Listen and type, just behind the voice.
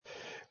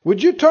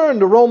Would you turn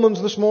to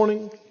Romans this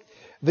morning,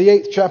 the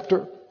 8th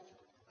chapter?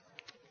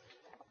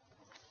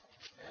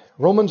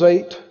 Romans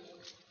 8.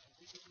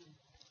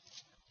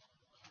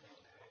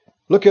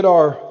 Look at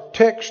our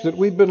text that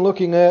we've been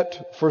looking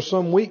at for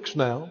some weeks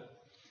now.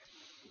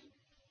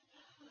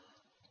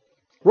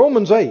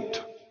 Romans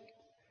 8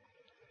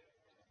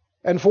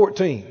 and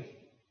 14.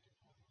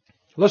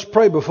 Let's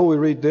pray before we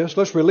read this.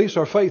 Let's release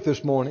our faith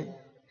this morning.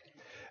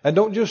 And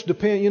don't just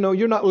depend,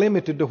 you're not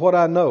limited to what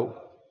I know.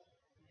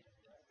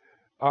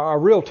 Our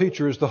real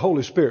teacher is the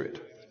Holy Spirit.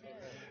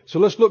 So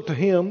let's look to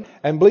Him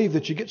and believe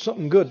that you get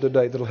something good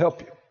today that'll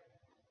help you.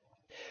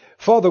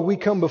 Father, we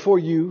come before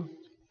you,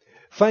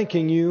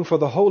 thanking you for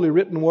the holy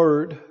written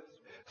word,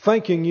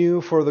 thanking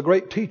you for the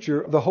great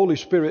teacher, the Holy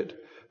Spirit,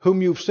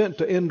 whom you've sent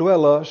to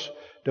indwell us,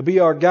 to be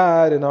our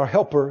guide and our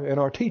helper and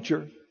our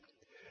teacher.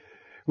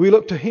 We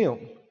look to Him.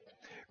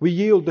 We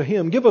yield to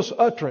Him. Give us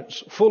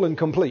utterance full and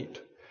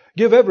complete.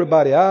 Give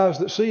everybody eyes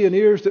that see and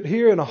ears that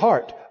hear and a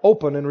heart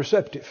open and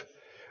receptive.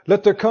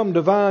 Let there come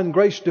divine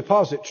grace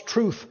deposits,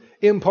 truth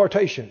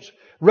impartations,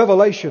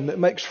 revelation that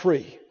makes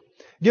free.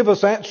 Give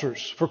us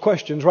answers for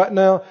questions right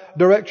now,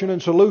 direction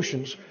and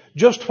solutions,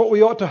 just what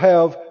we ought to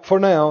have for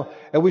now.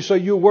 And we say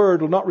your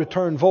word will not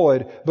return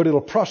void, but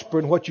it'll prosper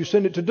in what you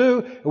send it to do.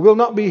 And we'll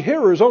not be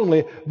hearers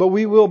only, but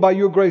we will by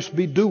your grace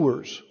be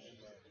doers.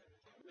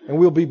 And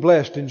we'll be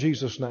blessed in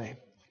Jesus' name.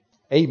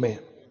 Amen.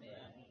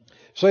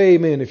 Say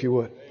amen if you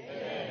would.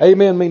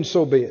 Amen means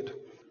so be it.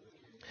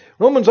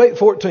 Romans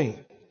 8:14.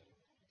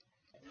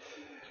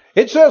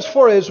 It says,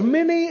 for as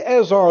many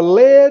as are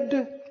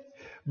led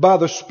by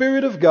the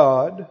Spirit of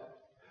God,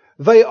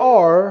 they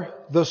are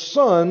the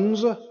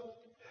sons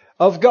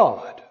of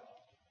God.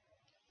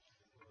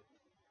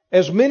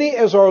 As many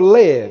as are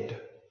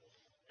led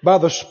by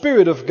the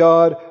Spirit of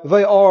God,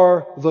 they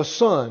are the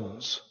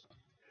sons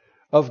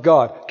of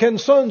God. Can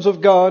sons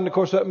of God, and of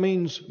course that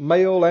means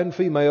male and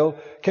female,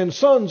 can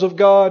sons of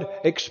God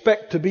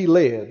expect to be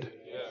led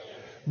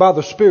by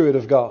the Spirit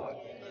of God?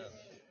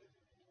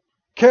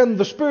 Can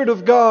the Spirit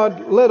of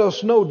God let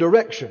us know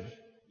direction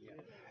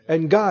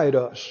and guide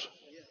us?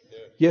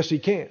 Yes, He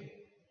can.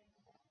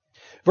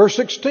 Verse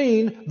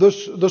 16,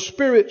 the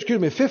Spirit,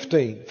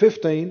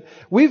 15.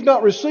 We've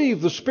not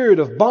received the spirit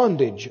of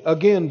bondage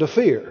again to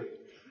fear,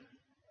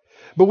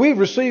 but we've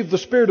received the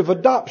spirit of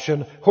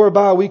adoption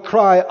whereby we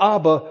cry,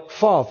 Abba,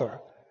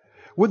 Father.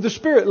 Would the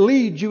Spirit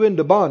lead you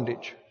into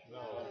bondage?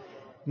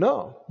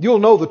 No. You'll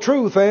know the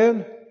truth,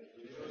 and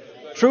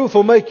truth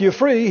will make you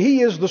free.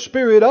 He is the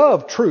Spirit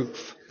of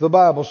truth, the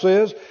Bible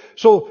says.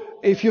 So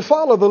if you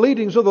follow the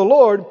leadings of the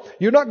Lord,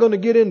 you're not going to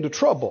get into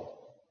trouble.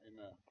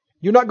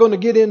 You're not going to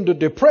get into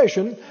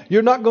depression.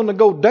 You're not going to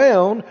go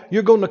down.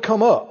 You're going to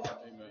come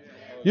up.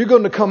 You're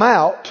going to come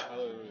out.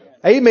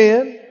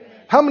 Amen.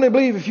 How many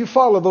believe if you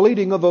follow the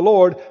leading of the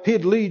Lord,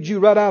 He'd lead you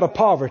right out of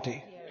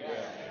poverty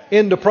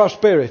into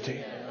prosperity?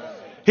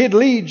 He'd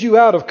lead you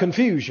out of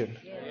confusion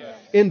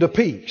into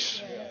peace.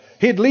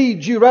 He'd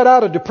lead you right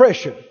out of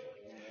depression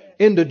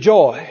into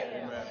joy.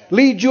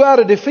 Lead you out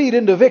of defeat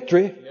into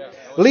victory.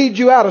 Lead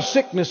you out of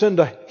sickness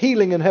into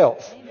healing and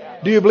health.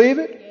 Do you believe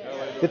it?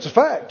 It's a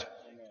fact.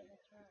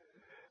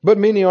 But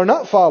many are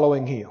not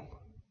following Him.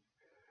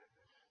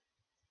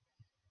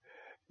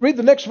 Read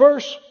the next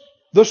verse.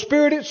 The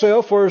Spirit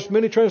itself, or as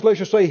many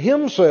translations say,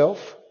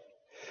 Himself,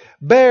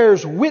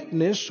 bears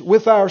witness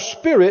with our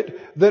spirit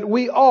that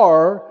we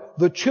are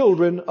the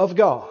children of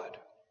God.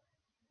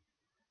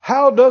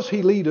 How does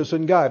He lead us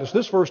and guide us?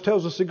 This verse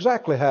tells us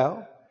exactly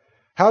how.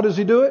 How does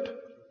He do it?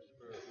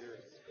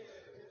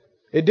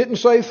 It didn't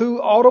say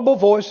through audible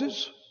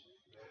voices.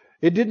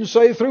 It didn't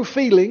say through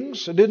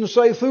feelings. It didn't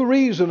say through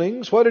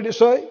reasonings. What did it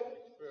say?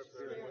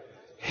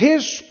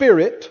 His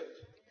Spirit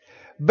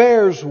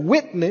bears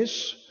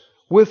witness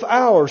with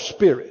our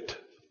spirit.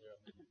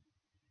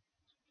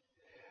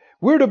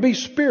 We're to be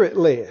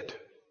Spirit-led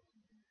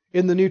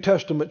in the New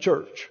Testament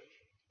church.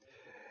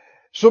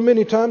 So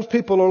many times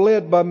people are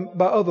led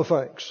by other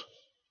things,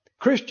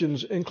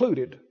 Christians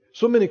included.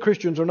 So many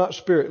Christians are not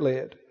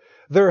Spirit-led.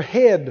 They're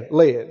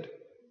head-led,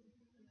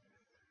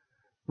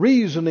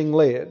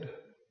 reasoning-led,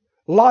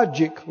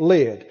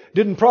 logic-led.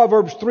 Didn't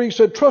Proverbs 3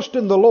 say, trust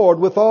in the Lord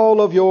with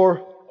all of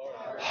your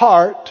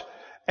heart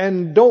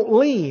and don't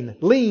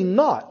lean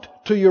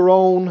not to your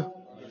own.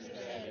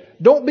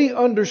 Don't be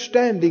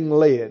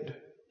understanding-led.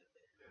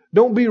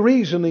 Don't be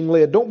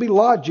reasoning-led. Don't be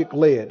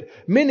logic-led.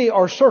 Many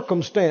are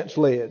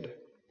circumstance-led.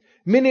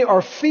 Many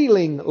are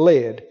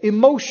feeling-led,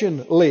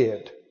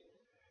 emotion-led.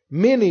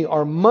 Many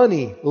are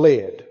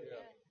money-led.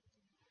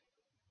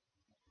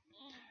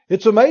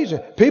 It's amazing.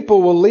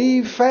 People will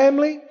leave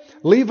family,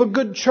 leave a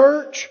good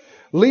church,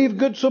 leave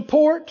good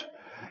support,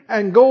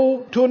 and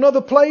go to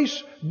another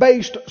place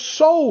based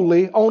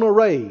solely on a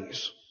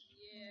raise.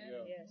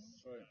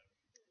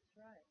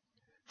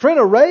 Friend,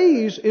 a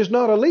raise is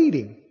not a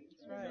leading.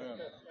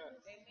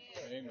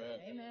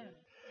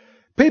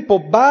 People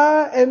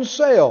buy and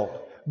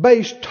sell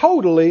based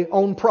totally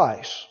on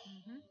price.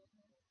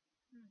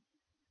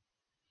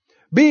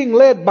 Being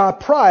led by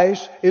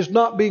price is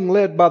not being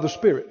led by the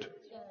Spirit.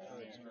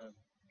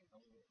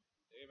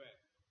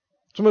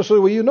 Somebody said,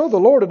 well, you know the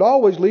Lord would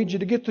always lead you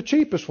to get the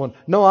cheapest one.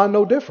 No, I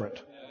know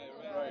different.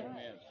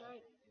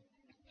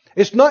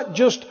 It's not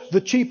just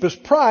the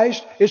cheapest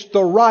price, it's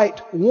the right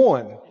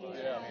one.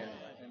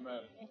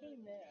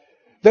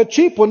 That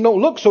cheap one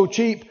don't look so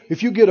cheap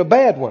if you get a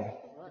bad one.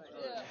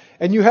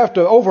 And you have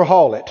to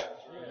overhaul it.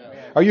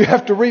 Or you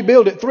have to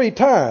rebuild it 3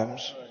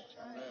 times.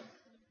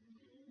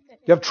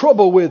 You have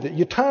trouble with it.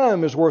 Your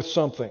time is worth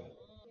something.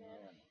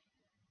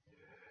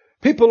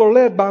 People are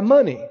led by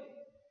money.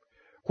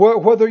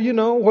 Whether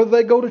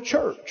they go to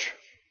church.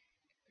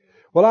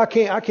 Well, I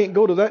can't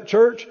go to that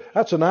church.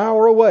 That's an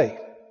hour away.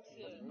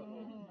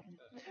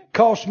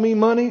 Costs me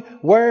money,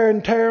 wear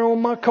and tear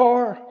on my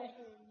car.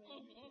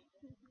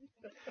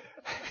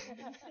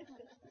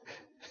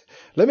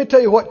 Let me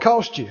tell you what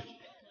cost you.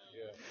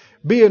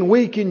 Being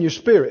weak in your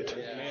spirit.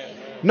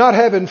 Not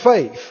having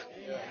faith.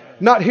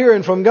 Not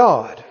hearing from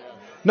God.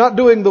 Not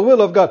doing the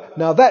will of God.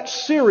 Now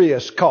that's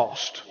serious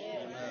cost.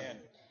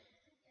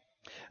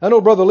 I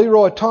know Brother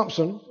Leroy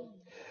Thompson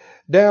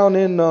down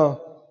in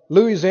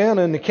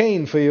Louisiana in the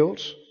cane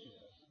fields.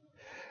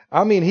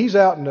 I mean, he's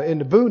out in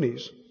the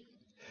boonies.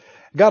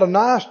 Got a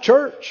nice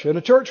church and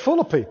a church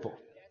full of people.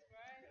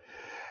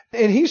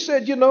 And he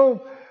said,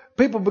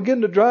 people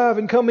begin to drive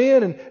and come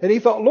in and he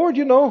thought, Lord,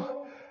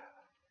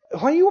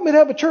 why do you want me to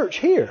have a church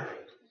here?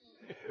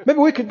 Maybe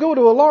we could go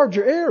to a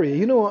larger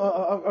area,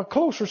 a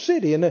closer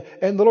city. And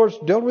the Lord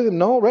dealt with him.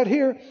 No, right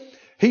here.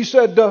 He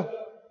said,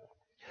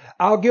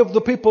 I'll give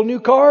the people new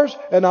cars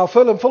and I'll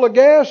fill them full of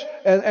gas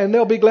and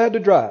they'll be glad to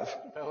drive.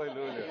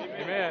 Hallelujah.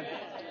 Amen.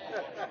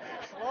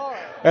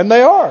 And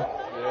they are.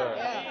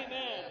 Yeah.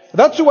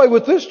 That's the way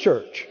with this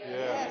church.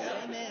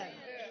 Yeah.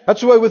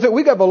 That's the way with it.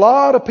 We got a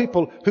lot of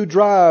people who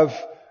drive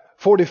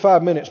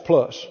 45 minutes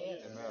plus.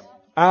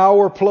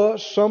 Hour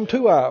plus, some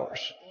 2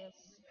 hours.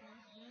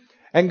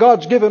 And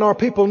God's given our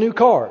people new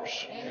cars.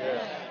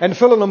 And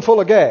filling them full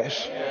of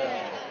gas.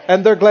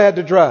 And they're glad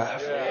to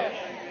drive.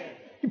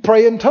 You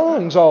pray in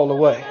tongues all the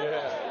way.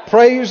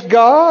 Praise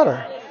God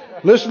or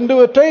listen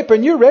to a tape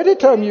and you're ready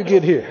time you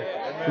get here.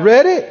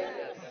 Ready.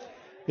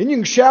 And you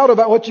can shout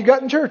about what you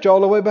got in church all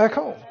the way back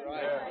home.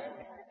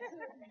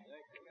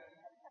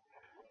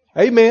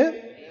 Amen.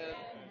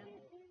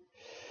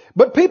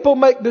 But people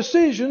make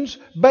decisions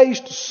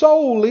based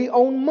solely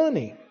on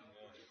money.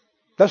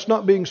 That's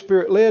not being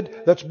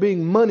spirit-led. That's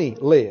being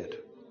money-led.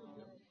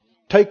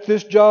 Take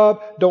this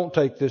job. Don't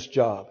take this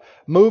job.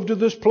 Move to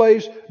this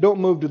place.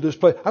 Don't move to this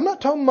place. I'm not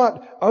talking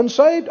about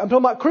unsaved. I'm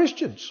talking about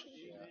Christians.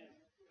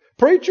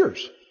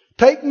 Preachers.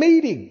 Take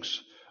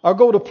meetings or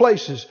go to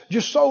places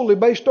just solely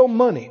based on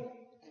money.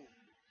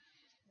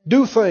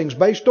 Do things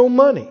based on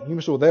money. You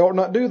may say, well, they ought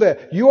not do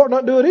that. You ought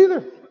not do it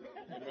either.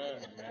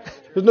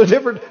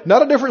 There's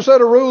not a different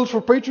set of rules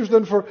for preachers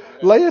than for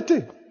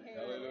laity.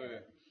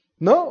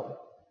 No.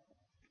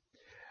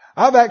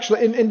 I've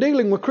actually, in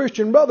dealing with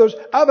Christian brothers,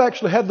 I've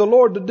actually had the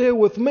Lord to deal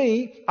with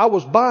me. I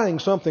was buying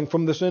something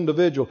from this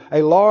individual,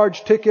 a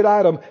large ticket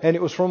item, and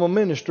it was from a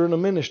minister in a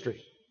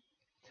ministry.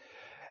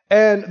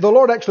 And the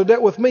Lord actually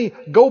dealt with me,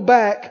 go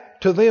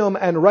back to them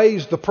and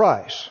raise the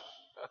price.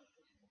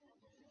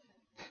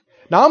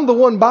 Now I'm the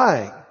one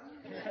buying.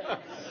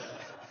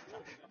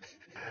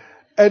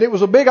 And it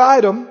was a big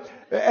item.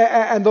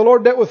 And the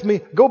Lord dealt with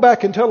me, go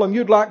back and tell them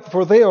you'd like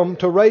for them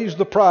to raise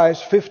the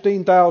price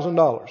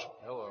 $15,000.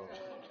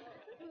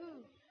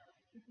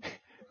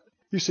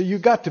 You say, you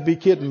got to be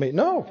kidding me.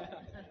 No.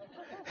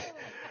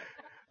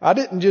 I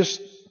didn't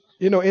just,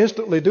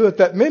 instantly do it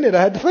that minute.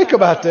 I had to think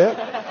about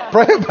that,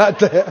 pray about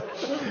that.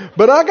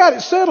 But I got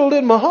it settled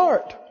in my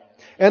heart.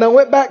 And I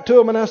went back to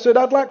them and I said,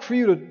 I'd like for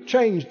you to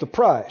change the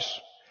price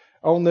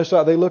on this.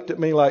 They looked at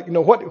me like,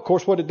 what? Of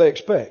course, what did they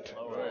expect?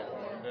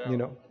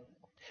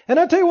 And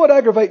I tell you what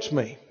aggravates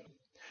me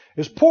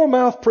is poor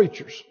mouth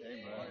preachers.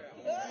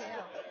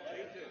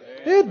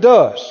 It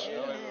does.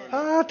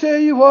 I tell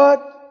you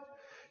what.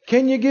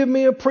 Can you give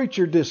me a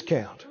preacher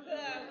discount?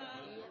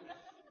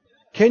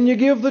 Can you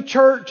give the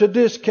church a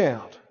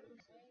discount?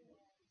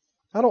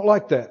 I don't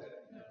like that.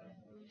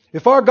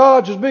 If our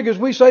God's as big as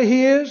we say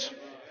He is,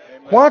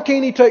 why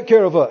can't He take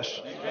care of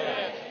us?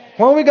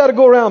 Why we got to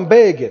go around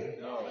begging?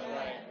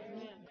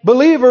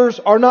 Believers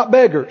are not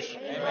beggars.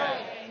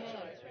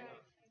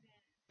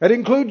 That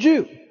includes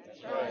you.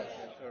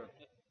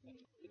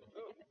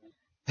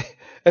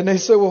 And they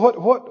said, well,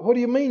 what do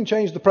you mean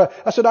change the price?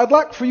 I said, I'd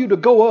like for you to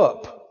go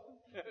up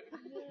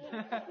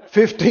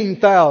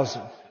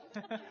 15,000.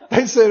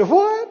 They said,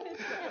 what?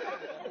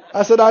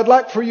 I said, I'd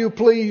like for you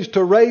please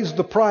to raise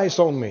the price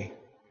on me.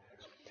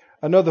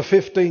 Another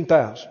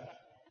 15,000.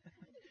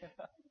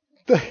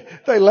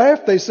 They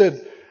laughed. They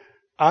said,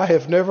 I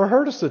have never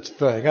heard of such a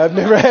thing. I've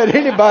never had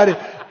anybody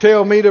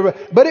tell me to.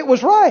 But it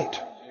was right.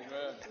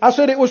 I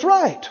said it was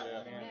right.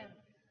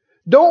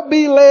 Don't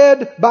be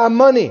led by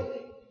money.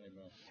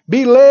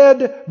 Be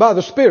led by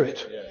the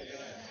Spirit.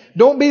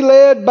 Don't be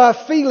led by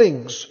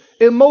feelings,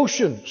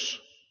 emotions.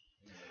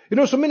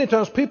 So many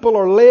times people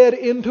are led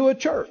into a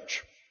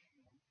church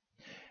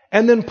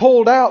and then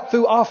pulled out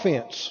through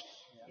offense.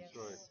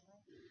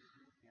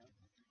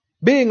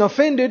 Being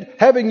offended,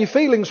 having your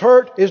feelings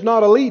hurt is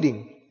not a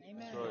leading.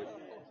 That's right.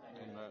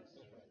 Amen.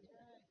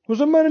 Well,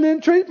 somebody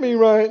didn't treat me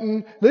right,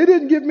 and they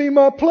didn't give me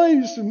my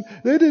place, and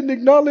they didn't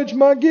acknowledge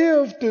my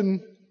gift.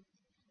 And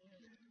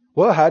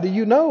well, how do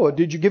you know?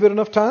 Did you give it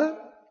enough time?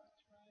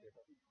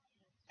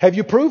 Have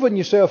you proven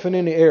yourself in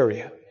any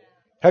area?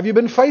 Have you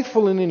been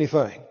faithful in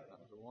anything?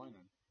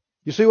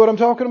 You see what I'm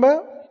talking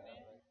about?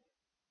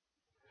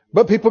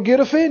 But people get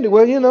offended.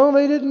 Well,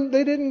 they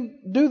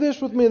didn't do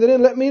this with me. They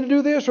didn't let me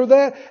do this or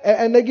that.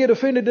 And they get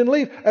offended and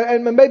leave.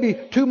 And maybe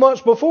 2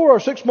 months before or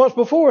 6 months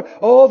before,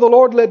 oh, the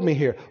Lord led me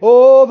here.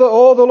 Oh,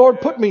 the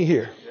Lord put me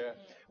here.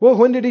 Well,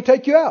 when did He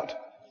take you out?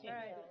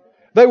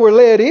 They were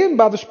led in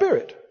by the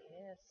Spirit.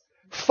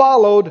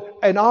 Followed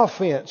an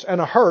offense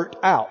and a hurt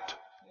out.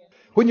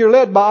 When you're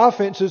led by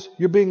offenses,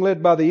 you're being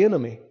led by the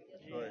enemy.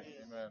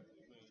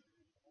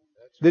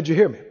 Did you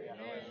hear me?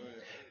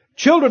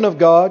 Children of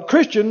God,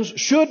 Christians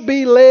should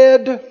be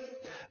led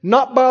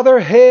not by their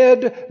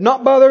head,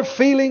 not by their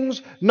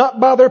feelings, not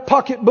by their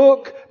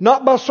pocketbook,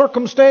 not by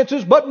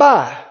circumstances, but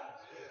by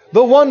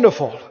the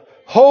wonderful,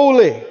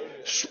 holy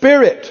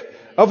Spirit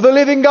of the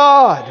living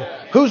God,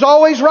 who's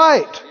always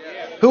right,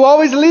 who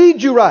always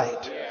leads you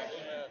right.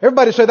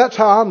 Everybody say, that's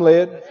how I'm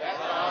led.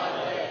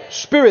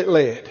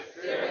 Spirit-led.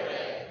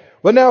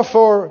 Well, now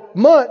for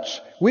months,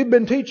 we've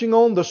been teaching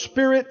on the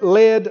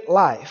Spirit-led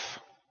life.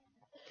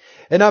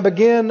 And I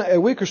began a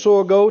week or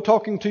so ago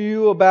talking to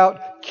you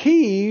about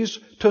keys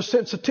to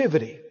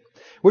sensitivity.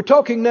 We're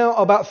talking now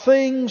about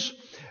things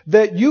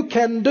that you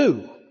can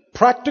do,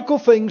 practical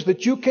things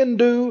that you can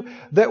do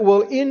that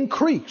will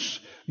increase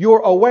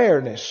your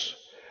awareness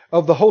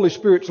of the Holy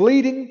Spirit's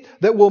leading,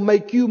 that will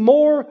make you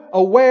more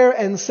aware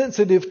and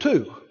sensitive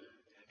to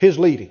His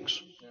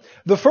leadings.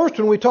 The first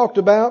one we talked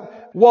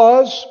about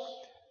was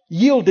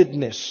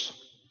yieldedness.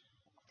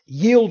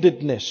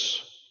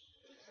 Yieldedness.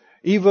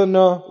 Even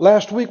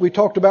last week we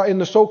talked about in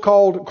the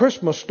so-called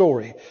Christmas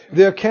story,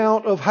 the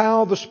account of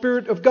how the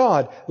Spirit of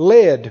God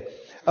led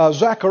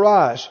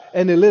Zacharias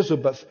and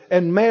Elizabeth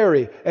and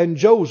Mary and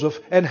Joseph,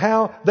 and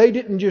how they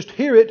didn't just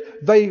hear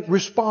it, they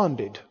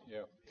responded.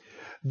 Yeah.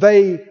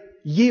 They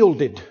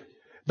yielded.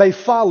 They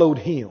followed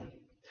Him.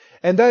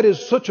 And that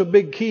is such a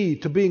big key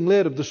to being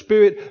led of the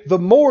Spirit. The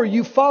more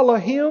you follow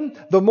Him,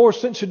 the more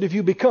sensitive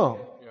you become.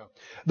 Yeah.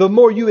 The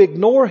more you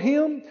ignore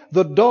Him,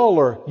 the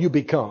duller you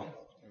become.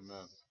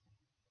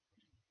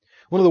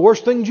 One of the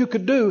worst things you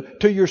could do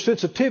to your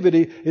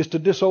sensitivity is to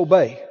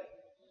disobey.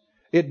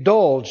 It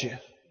dulls you,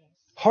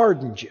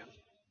 hardens you.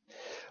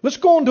 Let's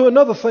go on to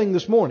another thing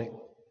this morning.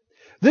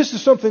 This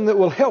is something that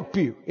will help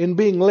you in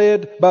being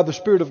led by the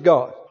Spirit of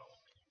God.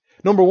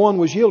 Number 1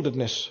 was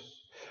yieldedness.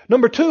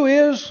 Number 2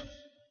 is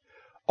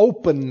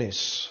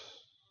openness.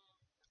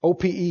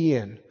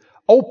 O-P-E-N.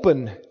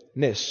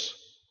 Openness.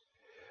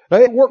 Now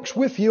it works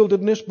with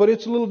yieldedness, but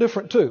it's a little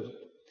different too.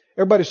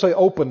 Everybody say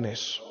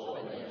openness.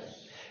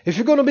 If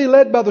you're going to be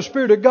led by the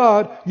Spirit of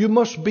God, you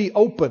must be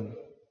open.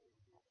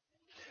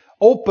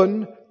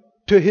 Open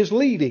to His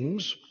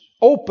leadings.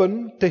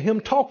 Open to Him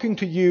talking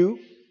to you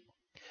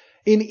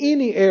in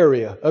any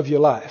area of your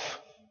life.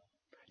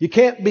 You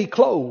can't be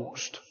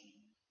closed.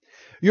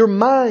 Your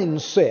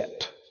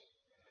mindset,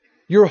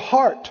 your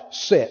heart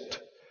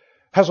set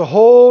has a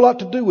whole lot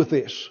to do with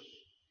this.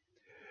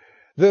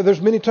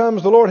 There's many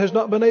times the Lord has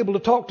not been able to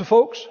talk to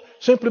folks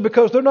simply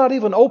because they're not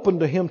even open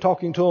to Him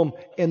talking to them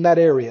in that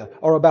area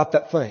or about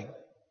that thing.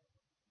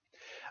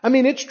 I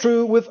mean, it's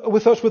true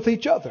with us with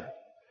each other.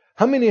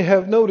 How many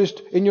have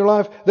noticed in your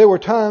life there were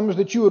times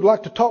that you would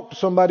like to talk to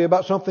somebody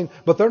about something,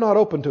 but they're not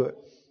open to it?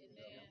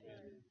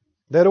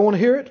 They don't want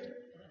to hear it.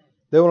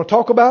 They want to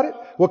talk about it.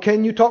 Well,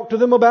 can you talk to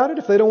them about it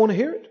if they don't want to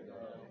hear it?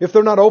 If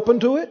they're not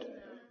open to it?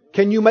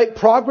 Can you make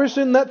progress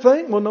in that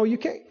thing? Well, no, you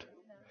can't.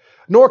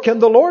 Nor can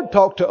the Lord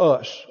talk to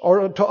us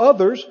or to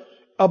others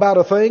about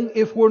a thing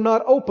if we're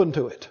not open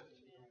to it.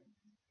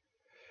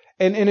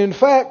 And in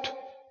fact,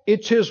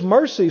 it's His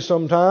mercy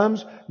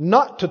sometimes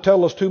not to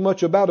tell us too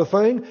much about a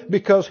thing,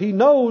 because He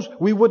knows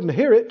we wouldn't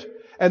hear it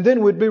and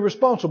then we'd be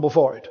responsible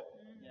for it.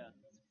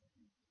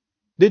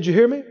 Did you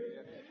hear me?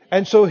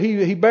 And so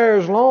He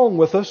bears long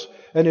with us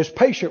and is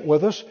patient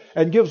with us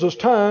and gives us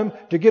time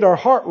to get our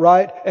heart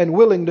right and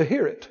willing to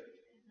hear it.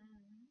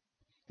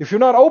 If you're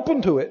not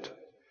open to it,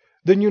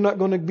 then you're not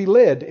going to be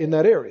led in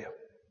that area.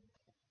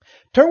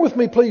 Turn with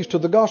me, please, to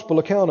the Gospel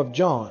account of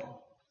John.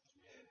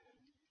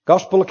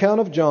 Gospel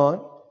account of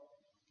John.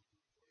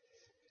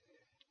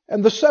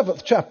 And the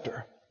 7th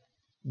chapter.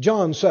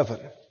 John 7.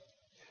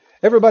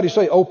 Everybody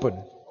say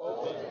open.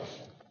 Open.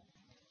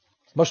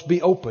 Must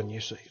be open,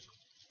 you see.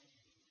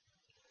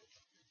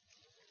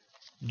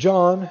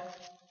 John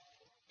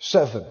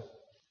 7.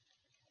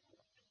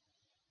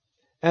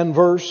 And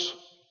verse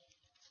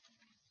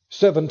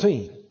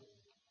 17.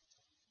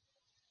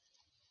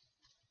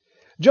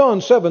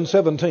 John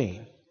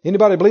 7:17.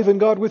 Anybody believe in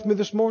God with me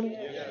this morning?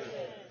 Yes.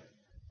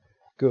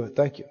 Good,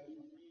 thank you.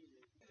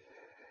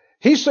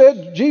 He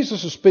said,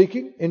 Jesus is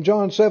speaking in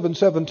John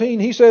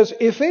 7:17. He says,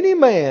 if any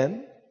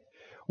man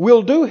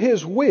will do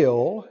his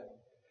will,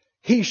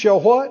 he shall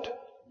what?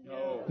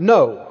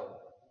 know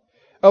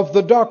of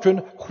the doctrine,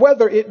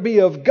 whether it be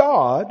of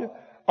God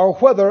or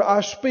whether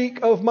I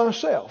speak of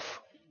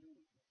myself.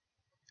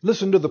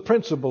 Listen to the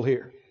principle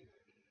here.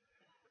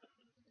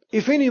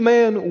 If any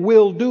man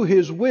will do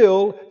his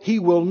will, he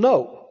will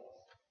know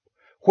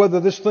whether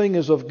this thing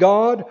is of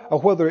God or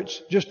whether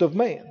it's just of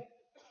man.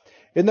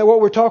 Isn't that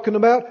what we're talking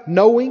about?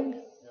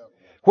 Knowing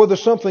whether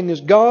something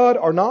is God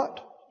or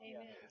not.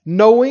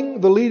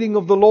 Knowing the leading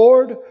of the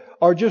Lord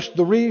or just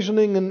the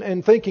reasoning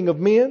and thinking of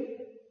men.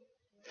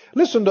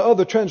 Listen to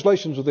other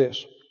translations of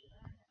this.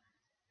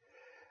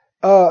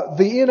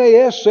 The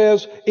NAS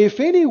says, if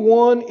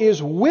anyone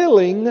is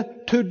willing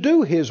to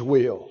do his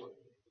will,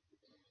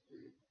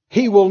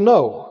 he will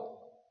know.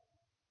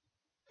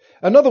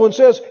 Another one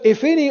says,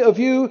 if any of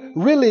you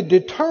really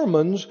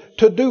determines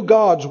to do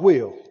God's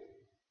will,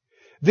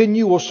 then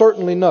you will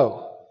certainly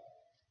know.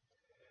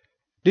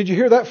 Did you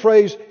hear that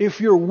phrase?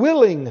 If you're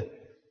willing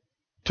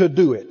to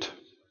do it,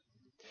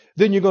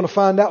 then you're going to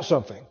find out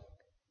something.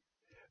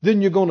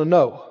 Then you're going to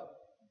know.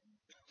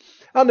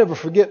 I'll never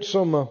forget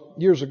some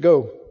years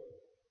ago,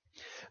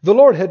 the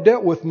Lord had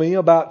dealt with me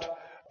about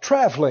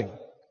traveling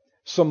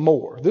some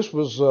more. This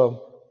was,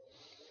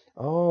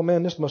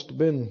 this must have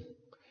been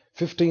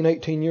 15,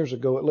 18 years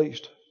ago at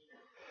least.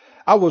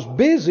 I was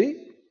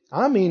busy,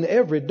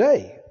 every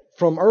day,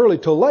 from early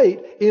to late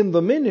in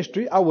the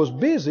ministry. I was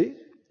busy.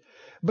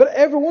 But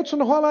every once in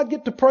a while I'd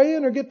get to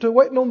praying or get to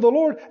waiting on the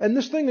Lord, and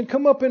this thing would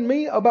come up in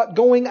me about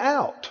going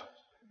out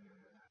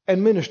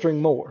and ministering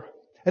more.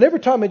 And every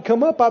time it'd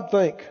come up, I'd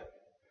think,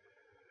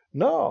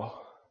 no.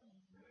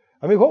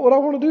 What would I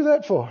want to do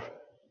that for?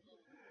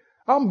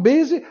 I'm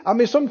busy.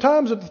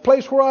 Sometimes at the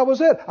place where I was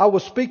at, I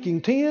was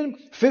speaking 10,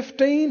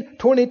 15,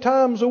 20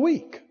 times a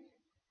week.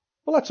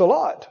 Well, that's a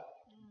lot.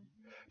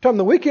 Time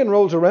the weekend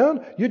rolls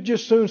around, you'd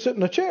just soon sit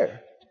in a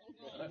chair.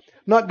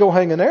 Not go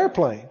hang an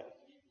airplane.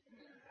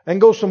 And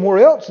go somewhere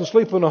else and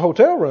sleep in a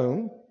hotel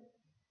room.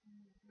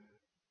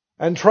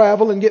 And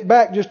travel and get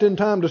back just in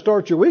time to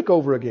start your week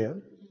over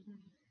again.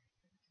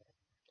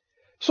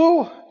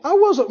 So I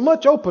wasn't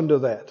much open to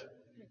that.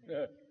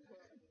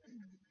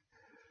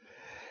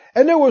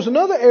 And there was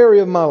another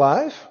area of my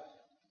life,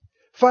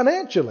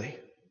 financially,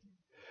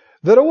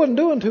 that I wasn't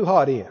doing too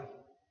hot in.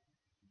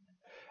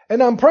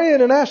 And I'm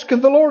praying and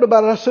asking the Lord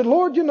about it. I said,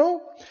 Lord,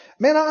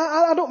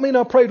 I don't mean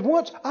I prayed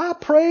once. I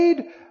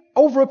prayed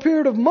over a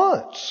period of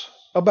months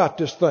about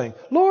this thing.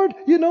 Lord,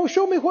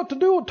 show me what to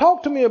do.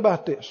 Talk to me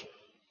about this.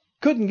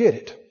 Couldn't get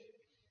it.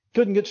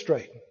 Couldn't get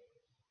straight.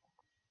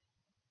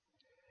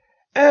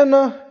 And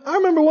I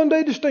remember one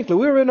day distinctly,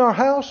 we were in our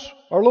house,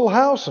 our little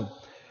house, and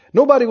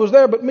nobody was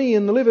there but me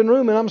in the living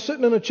room, and I'm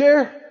sitting in a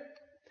chair.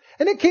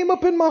 And it came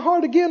up in my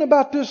heart again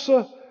about this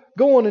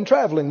going and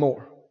traveling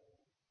more.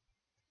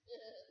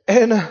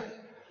 And,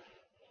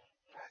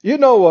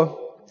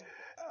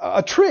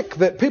 a trick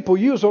that people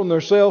use on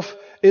themselves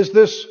is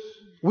this,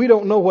 we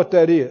don't know what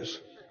that is.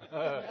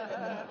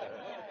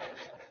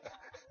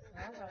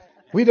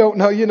 We don't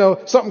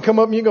know, something come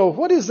up and you go,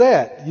 what is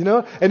that?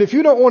 And if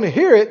you don't want to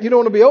hear it, you don't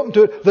want to be open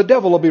to it, the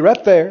devil will be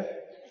right there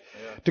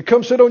to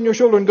come sit on your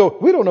shoulder and go,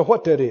 we don't know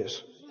what that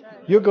is.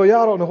 You'll go,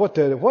 yeah, I don't know what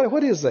that is.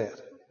 What is that?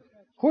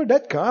 Where'd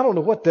that come? I don't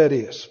know what that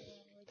is.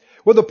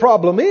 Well, the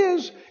problem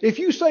is, if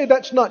you say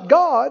that's not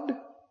God,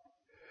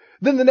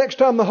 then the next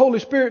time the Holy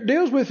Spirit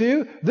deals with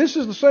you, this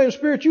is the same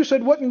Spirit you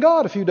said wasn't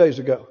God a few days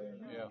ago.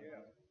 Yeah.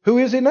 Who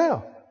is He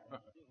now?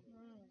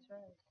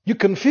 You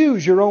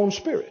confuse your own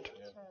spirit.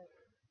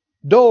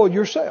 Dull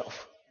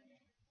yourself.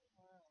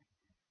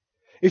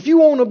 If you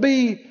want to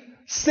be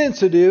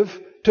sensitive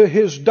to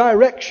His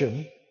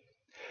direction,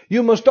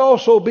 you must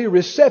also be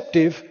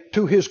receptive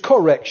to His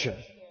correction.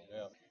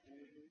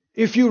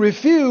 If you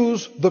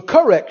refuse the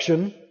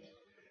correction,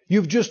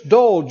 you've just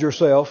dulled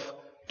yourself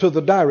to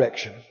the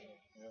direction.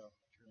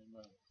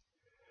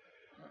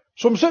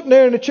 So I'm sitting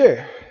there in a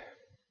chair,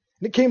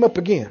 and it came up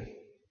again.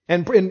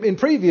 And in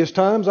previous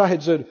times, I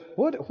had said,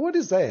 "What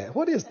is that?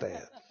 What is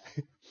that?"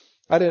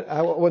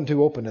 I wasn't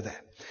too open to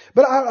that.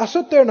 But I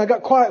sat there and I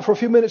got quiet for a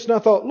few minutes, and I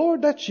thought,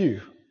 Lord, that's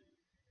you.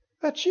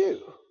 That's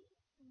you.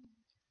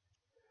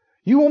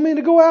 You want me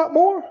to go out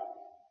more?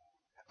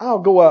 I'll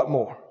go out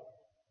more.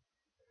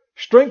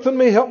 Strengthen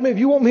me, help me. If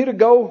you want me to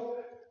go,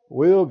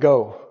 we'll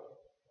go.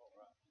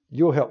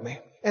 You'll help me.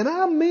 And I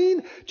don't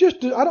mean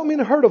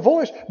to hurt a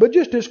voice, but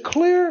just as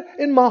clear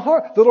in my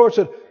heart, the Lord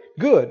said,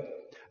 good.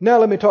 Now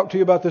let me talk to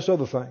you about this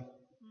other thing.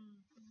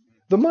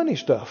 The money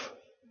stuff.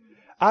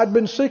 I'd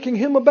been seeking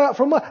Him about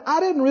for months. I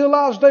didn't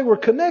realize they were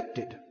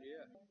connected.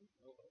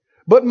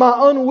 But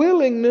my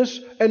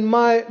unwillingness and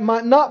my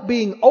not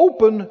being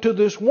open to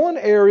this one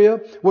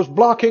area was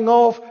blocking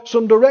off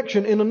some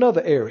direction in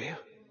another area.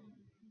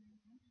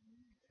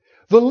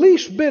 The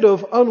least bit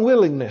of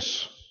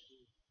unwillingness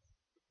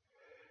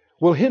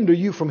will hinder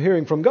you from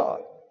hearing from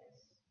God.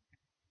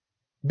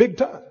 Big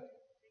time.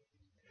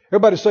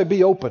 Everybody say,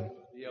 be open.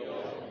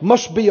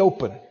 Must be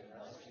open.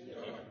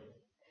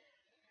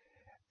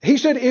 He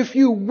said, if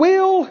you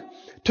will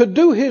to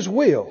do His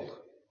will,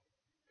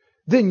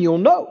 then you'll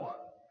know.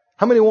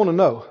 How many want to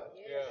know?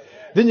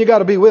 Then you got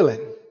to be willing.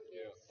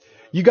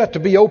 You got to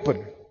be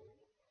open.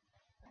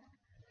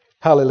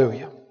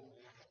 Hallelujah.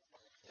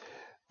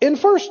 In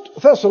 1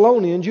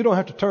 Thessalonians, you don't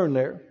have to turn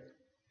there.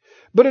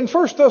 But in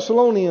 1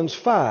 Thessalonians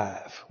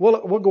 5,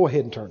 we'll go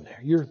ahead and turn there.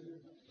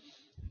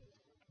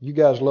 You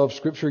guys love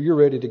Scripture. You're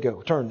ready to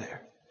go. Turn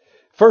there.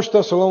 1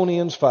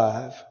 Thessalonians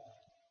 5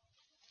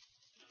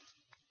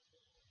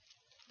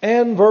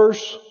 and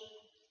verse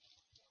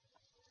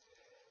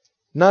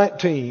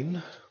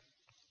 19.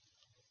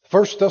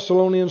 1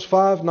 Thessalonians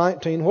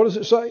 5:19. What does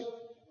it say?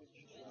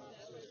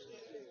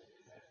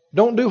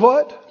 Don't do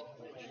what?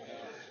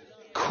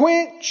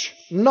 Quench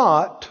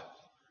not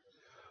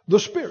the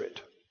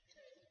Spirit.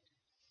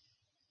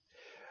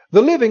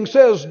 The Living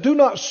says, do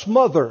not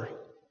smother.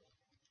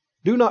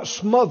 Do not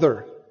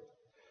smother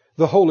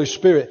the Holy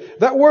Spirit.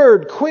 That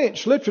word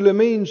quench literally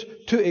means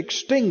to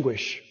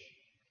extinguish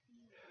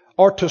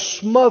or to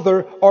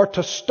smother or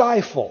to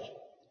stifle.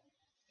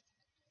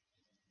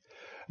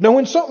 Now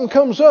when something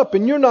comes up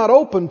and you're not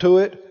open to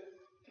it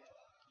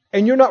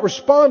and you're not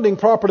responding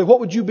properly,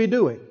 what would you be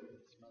doing?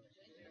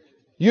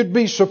 You'd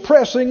be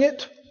suppressing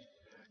it.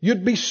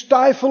 You'd be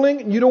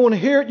stifling. You don't want to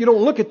hear it. You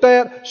don't look at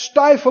that.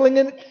 Stifling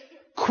it.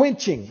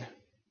 Quenching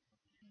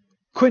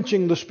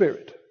the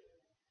Spirit.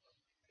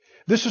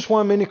 This is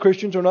why many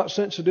Christians are not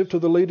sensitive to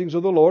the leadings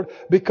of the Lord,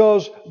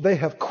 because they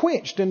have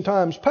quenched in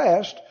times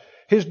past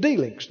His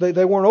dealings.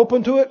 They weren't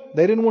open to it.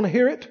 They didn't want to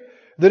hear it.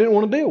 They didn't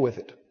want to deal with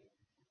it.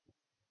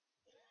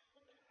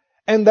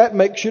 And that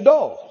makes you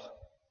dull.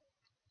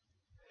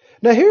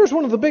 Now here's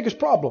one of the biggest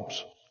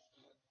problems.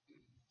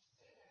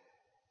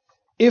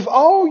 If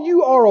all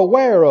you are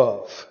aware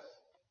of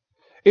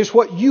is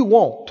what you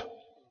want,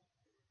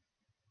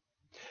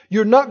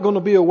 you're not going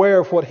to be aware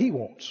of what He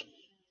wants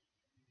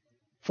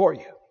for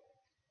you.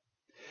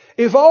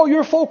 If all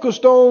you're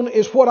focused on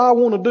is what I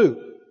want to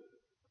do,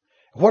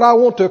 what I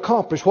want to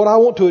accomplish, what I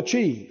want to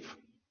achieve,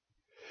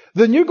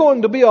 then you're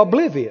going to be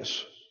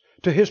oblivious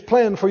to His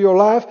plan for your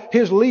life,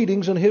 His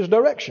leadings, and His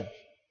direction.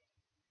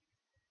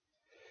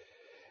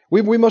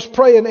 We must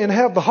pray and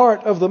have the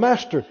heart of the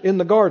Master in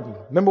the garden.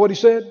 Remember what He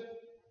said?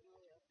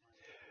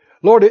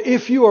 Lord,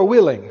 if you are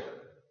willing,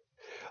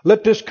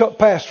 let this cup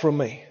pass from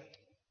me.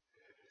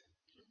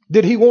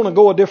 Did He want to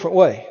go a different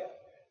way?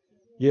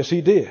 Yes,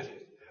 He did.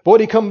 But what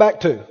did He come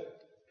back to?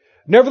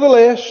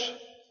 Nevertheless,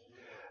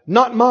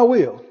 not my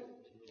will,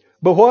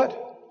 but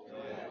what?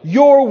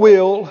 Your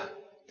will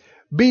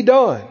be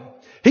done.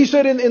 He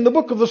said in the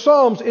book of the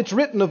Psalms, it's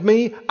written of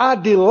me, I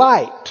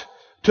delight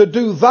to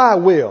do thy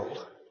will,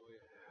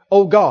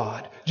 O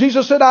God.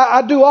 Jesus said,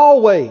 I do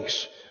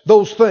always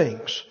those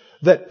things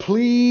that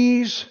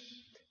please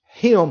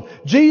Him.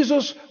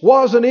 Jesus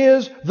was and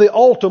is the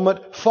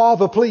ultimate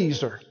Father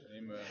pleaser.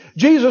 Amen.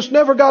 Jesus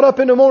never got up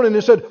in the morning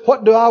and said,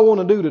 what do I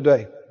want to do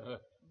today?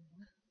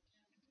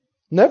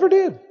 Never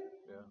did.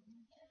 Yeah.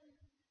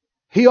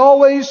 He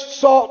always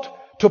sought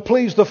to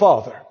please the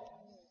Father.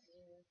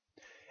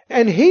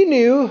 And He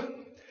knew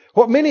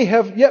what many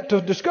have yet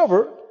to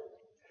discover,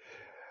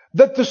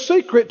 that the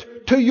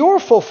secret to your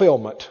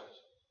fulfillment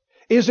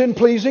is in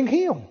pleasing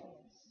Him.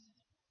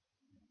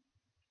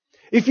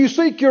 If you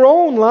seek your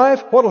own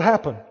life, what will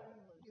happen?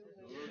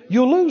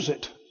 You'll lose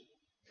it.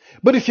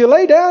 But if you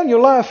lay down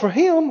your life for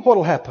Him, what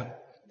will happen?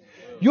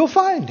 You'll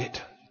find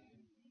it.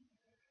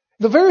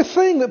 The very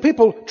thing that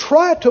people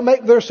try to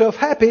make themselves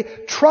happy,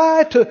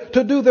 try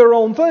to do their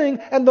own thing,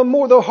 and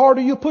the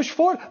harder you push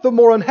for it, the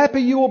more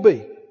unhappy you will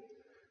be.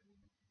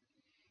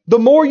 The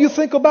more you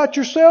think about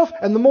yourself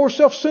and the more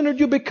self-centered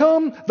you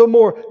become, the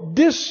more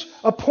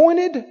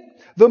disappointed,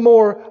 the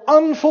more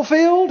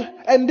unfulfilled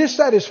and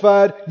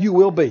dissatisfied you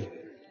will be.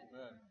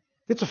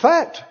 It's a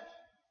fact.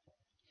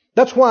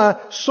 That's why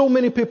so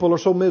many people are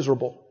so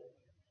miserable.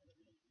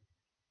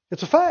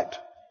 It's a fact.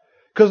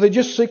 Because they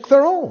just seek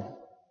their own.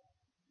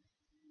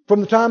 From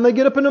the time they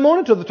get up in the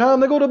morning to the time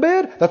they go to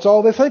bed, that's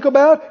all they think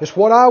about. It's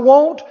what I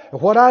want,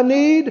 what I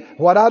need,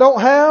 what I don't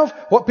have,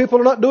 what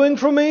people are not doing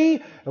for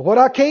me, and what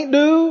I can't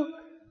do.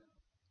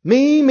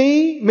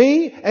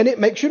 Me, and it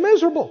makes you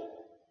miserable.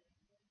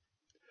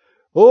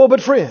 Oh,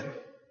 but friend,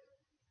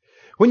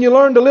 when you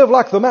learn to live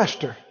like the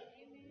Master,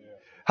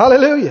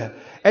 hallelujah,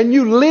 and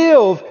you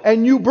live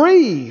and you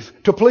breathe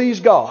to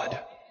please God,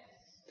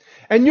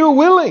 and you're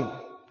willing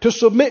to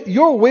submit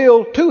your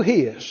will to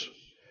His,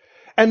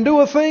 and do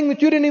a thing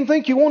that you didn't even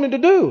think you wanted to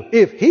do,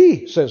 if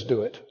He says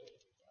do it.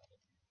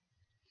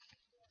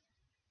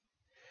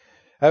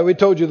 We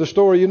told you the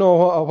story, a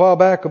while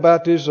back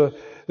about this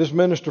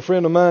minister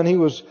friend of mine. He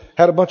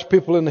had a bunch of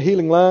people in the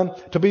healing line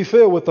to be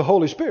filled with the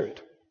Holy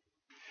Spirit.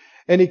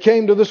 And he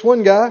came to this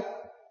one guy,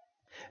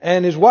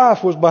 and his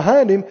wife was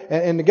behind him,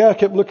 and the guy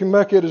kept looking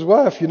back at his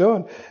wife,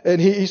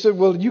 and he said,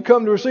 well, you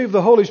come to receive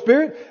the Holy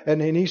Spirit?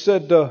 And he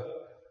said,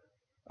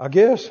 I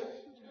guess.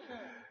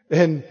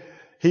 And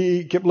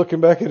he kept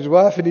looking back at his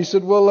wife, and he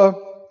said,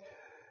 well,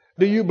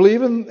 do you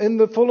believe in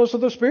the fullness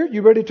of the Spirit?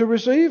 You ready to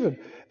receive?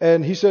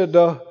 And he said,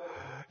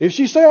 if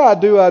she say I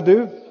do, I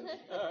do.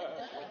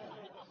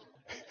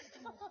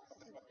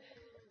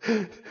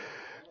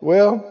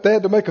 Well, they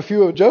had to make a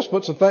few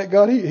adjustments, and thank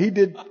God he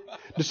did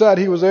decide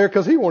he was there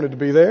because he wanted to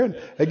be there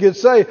and get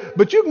saved.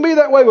 But you can be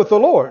that way with the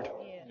Lord.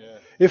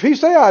 If he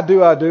say I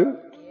do, I do.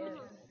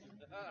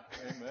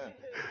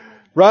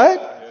 Right?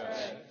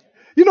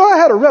 You know, I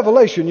had a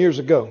revelation years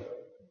ago.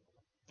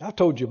 I've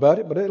told you about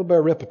it, but it'll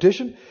bear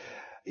repetition.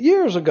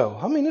 Years ago,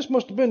 I mean, this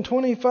must have been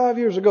 25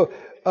 years ago,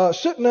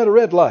 sitting at a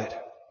red light,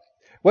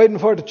 waiting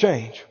for it to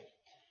change.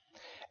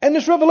 And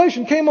this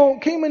revelation came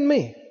in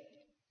me.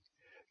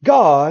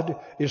 God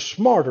is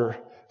smarter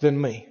than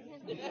me.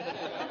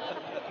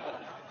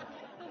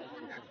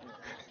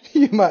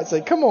 You might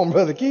say, come on,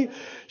 Brother Keith.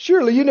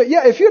 Surely, you know,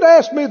 yeah, if you'd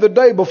asked me the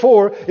day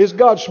before, is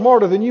God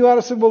smarter than you? I'd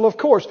have said, well, of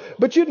course.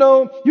 But you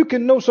know, you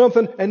can know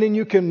something and then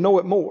you can know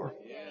it more.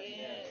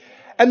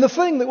 And the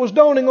thing that was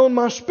dawning on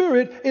my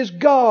spirit is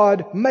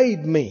God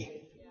made me.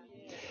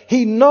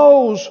 He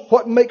knows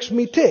what makes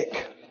me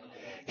tick.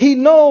 He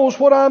knows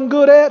what I'm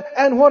good at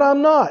and what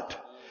I'm not.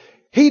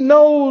 He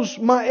knows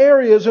my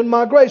areas and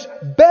my grace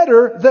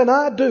better than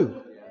I do.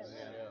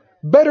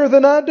 Better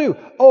than I do.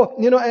 Oh,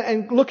 you know,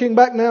 and looking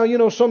back now, you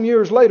know, some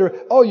years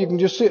later, oh, you can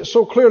just see it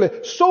so clearly.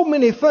 So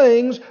many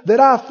things that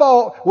I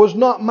thought was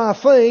not my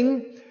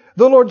thing,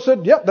 the Lord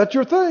said, yep, that's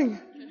your thing.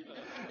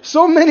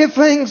 So many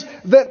things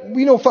that,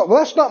 you know, thought, well,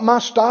 that's not my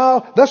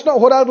style. That's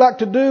not what I'd like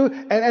to do.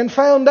 And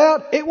found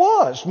out it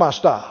was my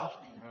style.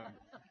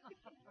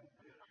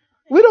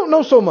 We don't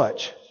know so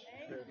much.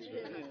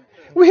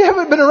 We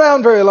haven't been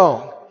around very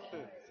long.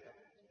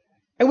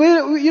 And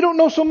you don't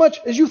know so much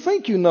as you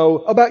think you know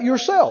about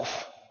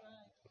yourself.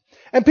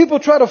 And people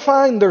try to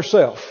find their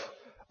self.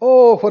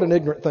 Oh, what an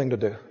ignorant thing to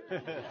do.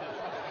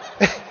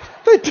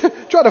 They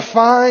try to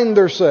find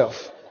their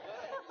self.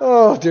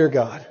 Oh, dear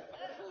God.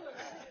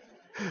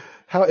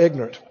 How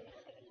ignorant.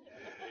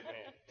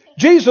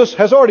 Jesus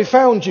has already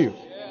found you.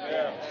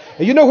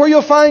 And you know where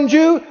you'll find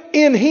you?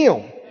 In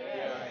Him.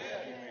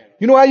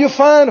 You know how you'll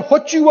find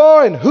what you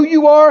are and who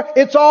you are?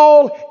 It's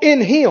all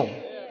in Him.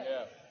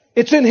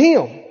 It's in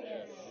Him.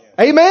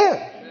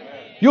 Amen.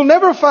 You'll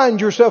never find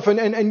yourself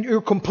and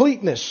your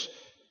completeness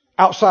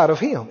outside of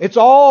Him. It's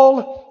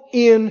all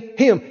in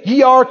Him.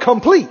 Ye are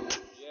complete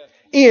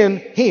in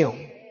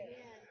Him,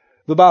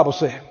 the Bible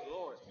said.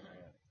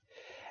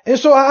 And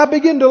so I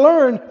begin to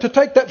learn to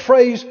take that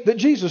phrase that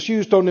Jesus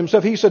used on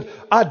Himself. He said,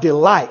 I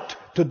delight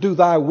to do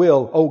Thy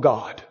will, O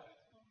God.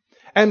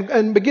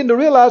 And begin to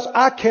realize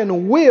I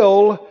can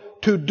will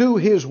to do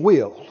His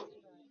will.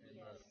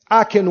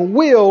 I can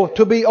will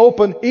to be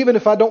open even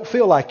if I don't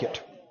feel like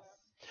it.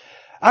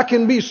 I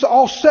can be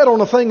all set on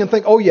a thing and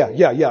think, oh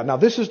yeah. Now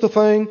this is the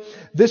thing.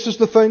 This is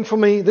the thing for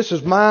me. This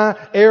is my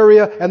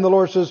area. And the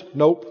Lord says,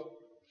 nope.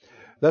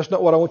 That's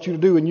not what I want you to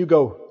do. And you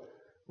go,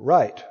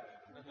 right.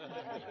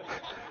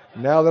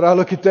 Now that I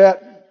look at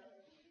that,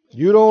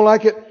 you don't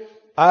like it.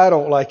 I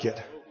don't like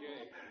it.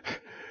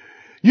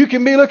 You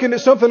can be looking at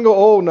something and go,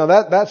 oh, no,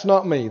 that's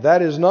not me.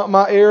 That is not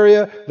my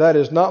area. That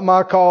is not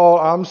my call.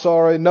 I'm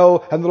sorry.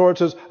 No. And the Lord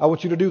says, I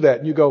want you to do that.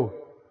 And you go,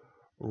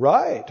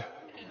 right.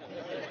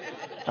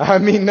 I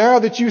mean, now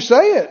that you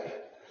say it,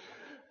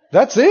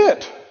 that's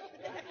it.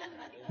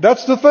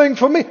 That's the thing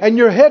for me. And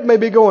your head may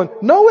be going,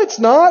 no, it's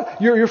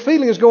not. Your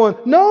feeling is going,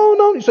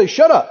 no. You say,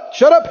 shut up.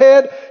 Shut up,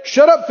 head.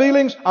 Shut up,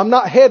 feelings. I'm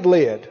not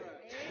head-led.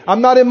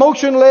 I'm not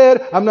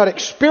emotion-led. I'm not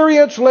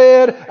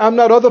experience-led. I'm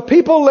not other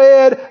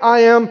people-led.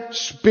 I am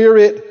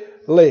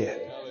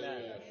Spirit-led.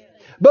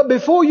 But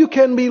before you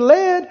can be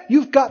led,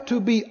 you've got to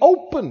be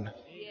open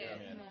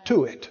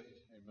to it.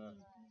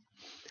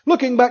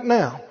 Looking back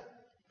now,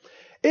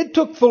 it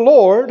took the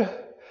Lord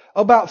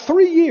about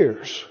 3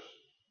 years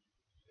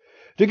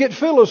to get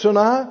Phyllis and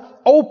I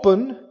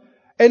open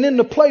and in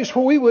the place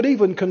where we would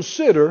even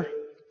consider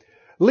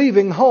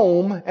leaving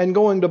home and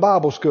going to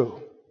Bible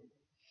school.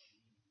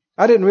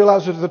 I didn't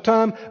realize it at the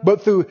time,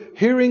 but through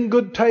hearing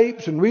good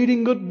tapes and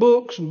reading good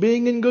books and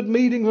being in good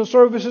meetings and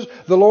services,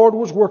 the Lord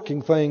was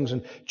working things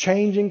and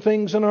changing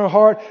things in our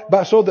heart,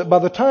 so that by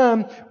the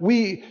time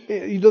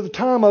the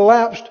time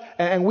elapsed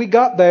and we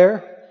got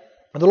there,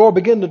 the Lord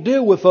began to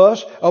deal with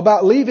us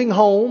about leaving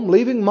home,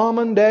 leaving mom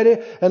and daddy,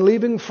 and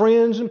leaving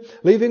friends, and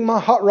leaving my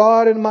hot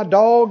rod and my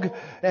dog,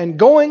 and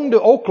going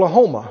to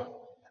Oklahoma.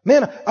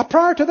 Man,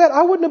 prior to that,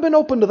 I wouldn't have been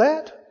open to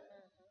that.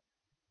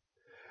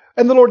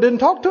 And the Lord didn't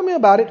talk to me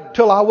about it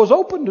till I was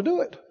open to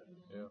do it.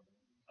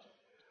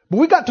 But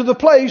we got to the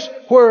place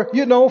where,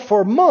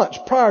 for months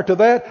prior to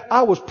that,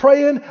 I was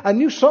praying. I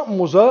knew something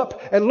was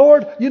up. And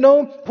Lord, what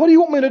do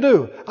you want me to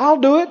do? I'll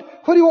do it.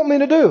 What do you want me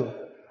to do?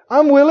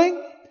 I'm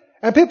willing.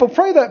 And people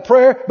pray that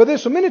prayer, but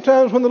there's so many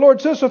times when the Lord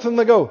says something,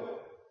 they go,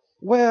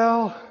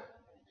 well,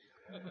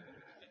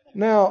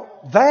 now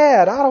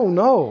that, I don't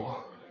know.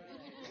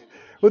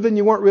 Well, then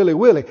you weren't really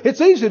willing.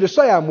 It's easy to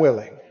say I'm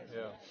willing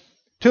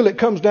till it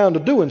comes down to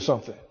doing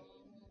something.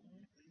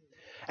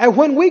 And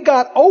when we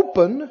got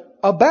open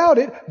about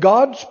it,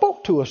 God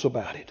spoke to us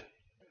about it.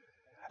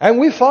 And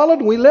we followed,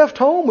 and we left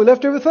home, we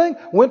left everything,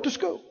 went to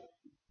school.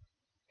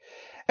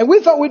 And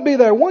we thought we'd be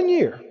there 1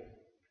 year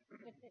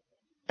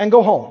and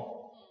go home.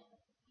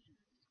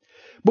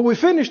 But we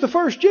finished the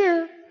first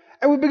year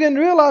and we began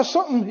to realize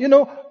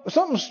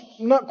something's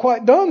not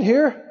quite done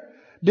here,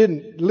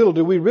 Little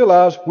did we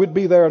realize we'd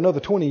be there another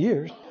 20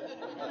 years.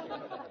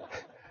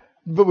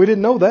 But we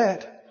didn't know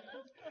that.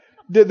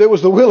 There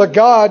was the will of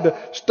God to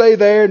stay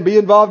there and be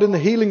involved in the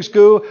healing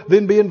school,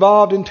 then be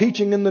involved in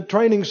teaching in the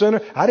training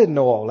center. I didn't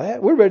know all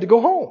that. We're ready to go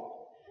home.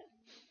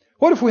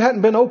 What if we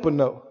hadn't been open,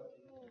 though,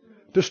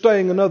 to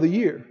staying another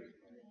year?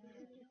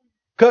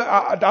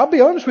 I'll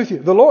be honest with you.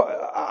 The Lord,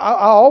 I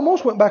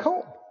almost went back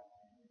home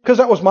because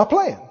that was my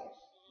plan.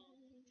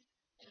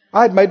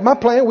 I had made my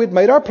plan. We'd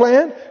made our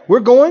plan. We're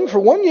going for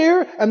 1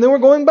 year and then we're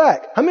going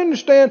back. I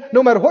understand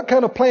no matter what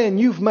kind of plan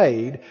you've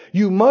made,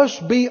 you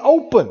must be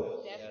open.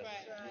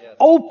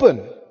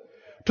 Open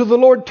to the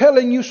Lord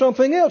telling you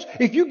something else.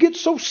 If you get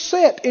so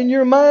set in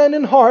your mind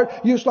and heart,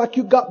 it's like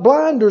you've got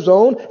blinders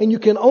on and you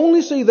can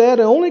only see that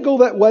and only go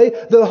that way.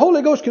 The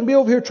Holy Ghost can be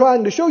over here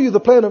trying to show you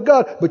the plan of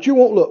God, but you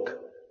won't look.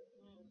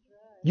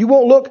 You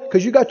won't look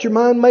because you got your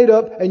mind made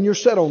up and you're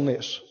set on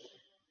this.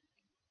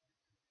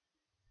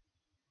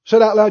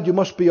 Said out loud, you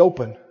must be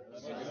open.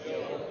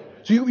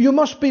 So you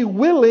must be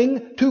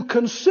willing to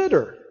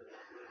consider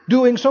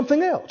doing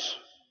something else.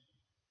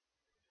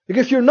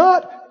 If you're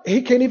not,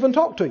 He can't even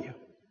talk to you.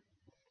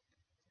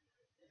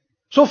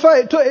 So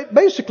it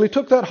basically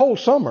took that whole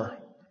summer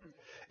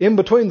in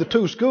between the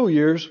 2 school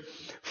years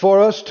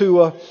for us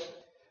to,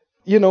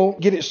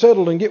 get it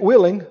settled and get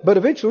willing. But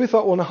eventually we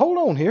thought, well, now hold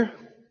on here.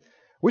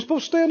 We're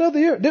supposed to stay another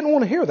year. Didn't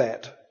want to hear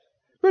that.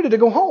 Ready to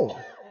go home.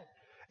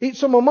 Eat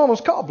some of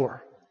Mama's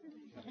cobbler.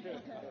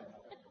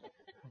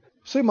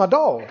 See my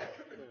dog.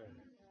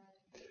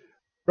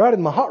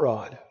 Riding my hot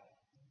rod.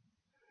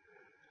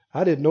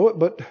 I didn't know it,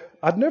 but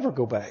I'd never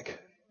go back.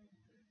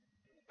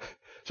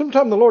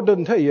 Sometimes the Lord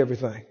doesn't tell you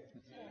everything.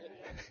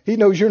 He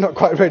knows you're not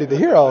quite ready to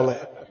hear all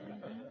that.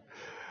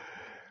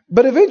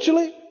 But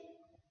eventually,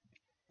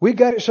 we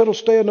got it settled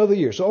to stay another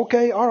year. So,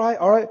 okay, all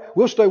right,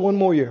 we'll stay 1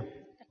 more year.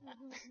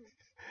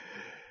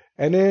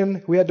 And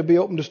then we had to be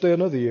open to stay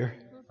another year.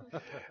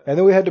 And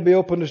then we had to be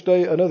open to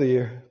stay another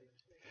year.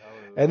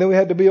 And then we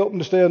had to be open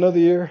to stay another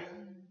year.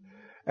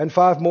 And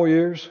 5 more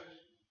years.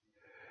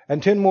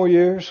 And 10 more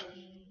years.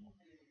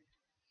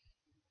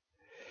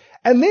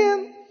 And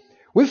then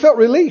we felt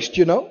released,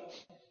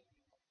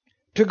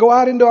 to go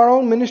out into our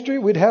own ministry.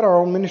 We'd had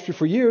our own ministry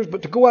for years,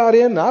 but to go out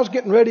in, and I was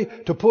getting ready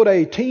to put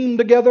a team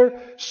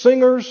together,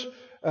 singers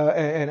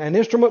and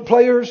instrument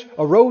players,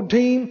 a road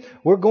team.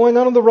 We're going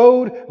out on the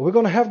road. We're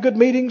going to have good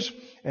meetings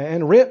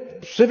and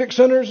rent civic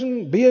centers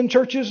and be in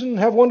churches and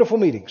have wonderful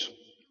meetings.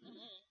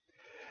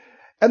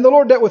 And the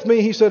Lord dealt with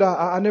me. He said,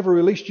 I never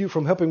released you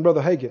from helping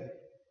Brother Hagin.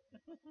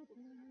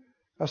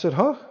 I said,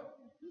 huh?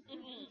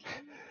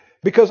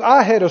 Because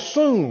I had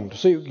assumed,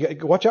 see,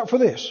 watch out for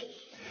this,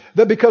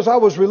 that because I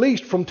was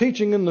released from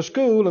teaching in the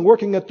school and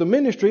working at the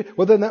ministry,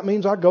 well, then that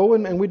means I go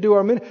and we do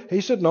our ministry.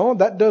 He said, no,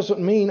 that doesn't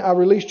mean I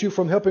released you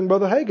from helping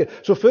Brother Hagin.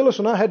 So Phyllis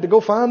and I had to go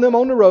find them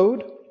on the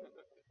road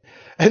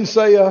and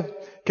say,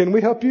 can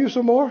we help you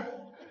some more?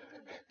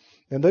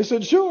 And they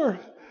said, sure.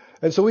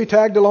 And so we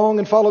tagged along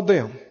and followed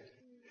them.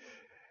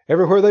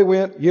 Everywhere they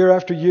went, year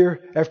after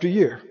year after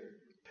year.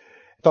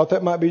 Thought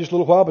that might be just a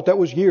little while, but that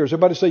was years.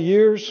 Everybody say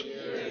years?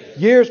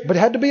 Years, but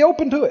had to be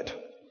open to it.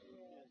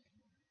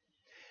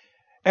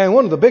 And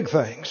one of the big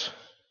things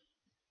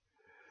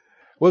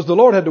was the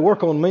Lord had to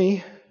work on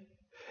me.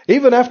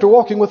 Even after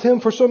walking with Him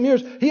for some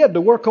years, He had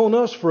to work on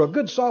us for a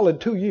good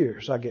solid 2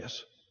 years, I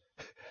guess.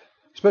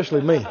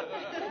 Especially me.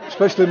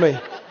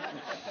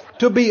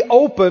 To be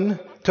open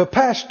to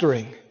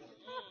pastoring.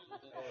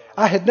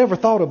 I had never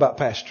thought about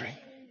pastoring.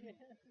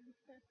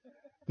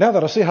 Now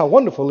that I see how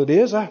wonderful it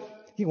is,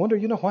 you wonder,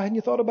 why hadn't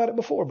you thought about it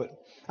before? But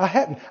I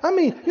hadn't. I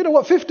mean,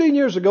 15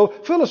 years ago,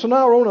 Phyllis and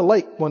I were on a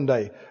lake one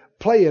day,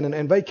 playing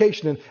and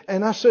vacationing.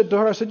 And I said to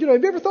her, have you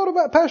ever thought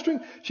about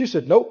pastoring? She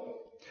said, nope.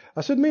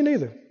 I said, me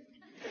neither.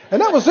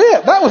 And that was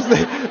it. That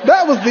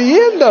was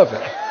the end of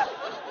it.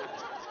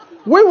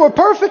 We were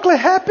perfectly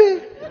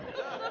happy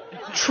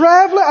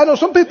traveling. I know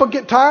some people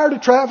get tired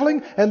of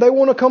traveling and they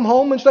want to come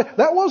home and stay.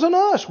 That wasn't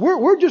us.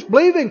 We're just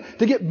believing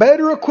to get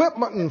better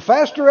equipment and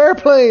faster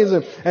airplanes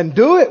and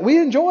do it. We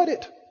enjoyed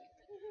it.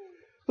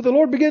 But the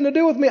Lord began to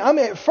deal with me. I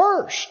mean, at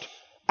first,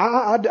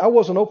 I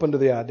wasn't open to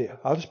the idea.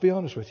 I'll just be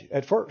honest with you.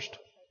 At first.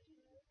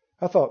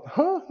 I thought,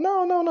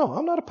 no,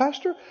 I'm not a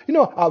pastor.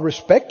 I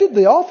respected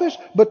the office,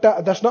 but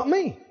that's not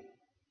me.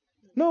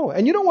 No,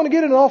 and you don't want to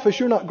get in an office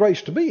you're not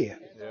graced to be in.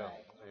 Yeah.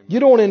 You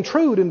don't want to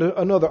intrude into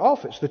another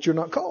office that you're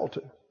not called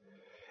to.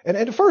 And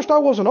at first I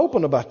wasn't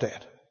open about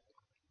that.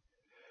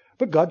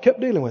 But God kept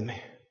dealing with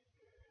me.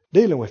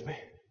 Dealing with me.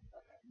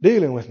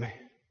 Dealing with me.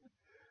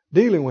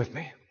 Dealing with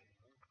me.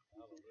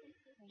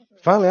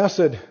 Finally I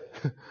said,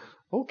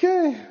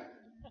 okay.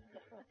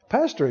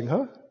 Pastoring,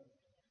 huh?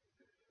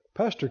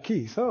 Pastor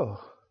Keith, oh.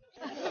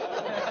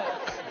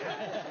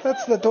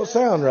 That don't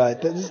sound right.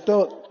 That just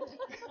don't.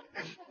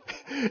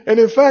 And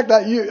in fact,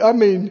 I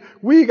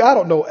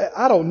don't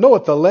know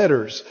what the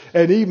letters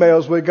and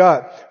emails we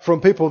got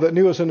from people that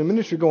knew us in the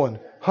ministry going,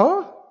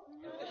 huh?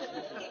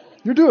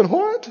 You're doing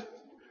what?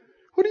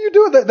 What are you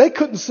doing? They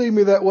couldn't see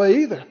me that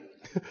way either.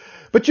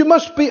 But you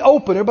must be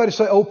open. Everybody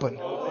say open.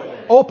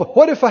 Open.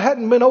 What if I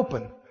hadn't been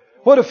open?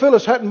 What if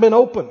Phyllis hadn't been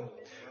open?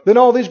 Then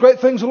all these great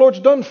things the Lord's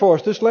done for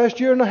us this last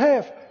year and a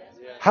half.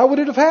 How would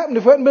it have happened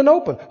if we hadn't been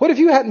open? What if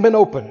you hadn't been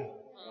open?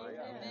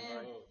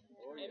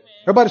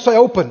 Everybody say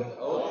open.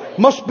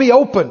 Must be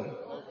open.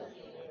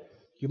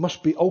 You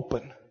must be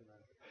open.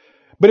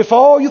 But if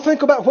all you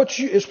think about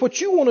is what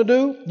you want to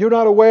do, you're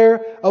not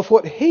aware of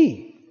what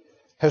He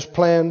has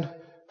planned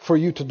for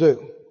you to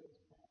do.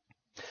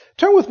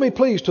 Turn with me,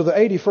 please, to the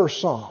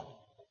 81st Psalm.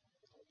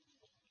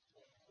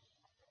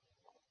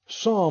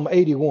 Psalm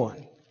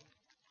 81.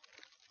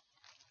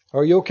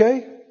 Are you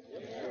okay?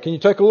 Can you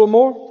take a little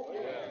more?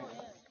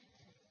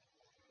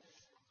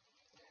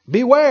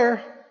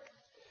 Beware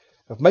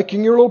of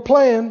making your little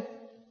plan,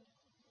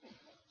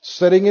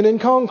 setting it in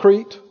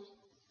concrete,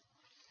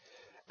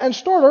 and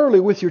start early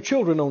with your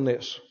children on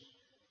this.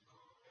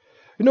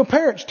 You know,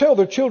 parents tell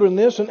their children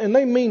this, and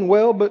they mean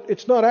well, but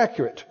it's not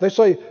accurate. They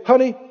say,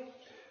 honey,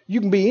 you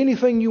can be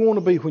anything you want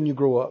to be when you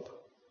grow up.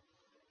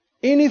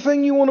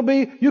 Anything you want to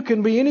be, you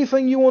can be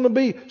anything you want to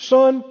be.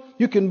 Son,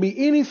 you can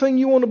be anything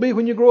you want to be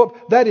when you grow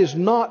up. That is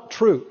not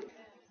true.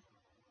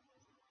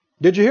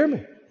 Did you hear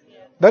me?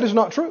 That is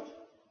not true.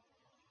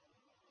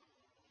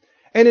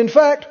 And in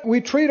fact,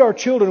 we treat our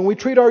children, we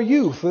treat our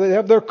youth, they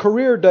have their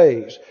career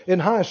days in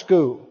high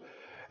school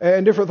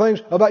and different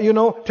things about,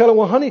 tell them,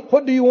 well, honey,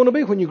 what do you want to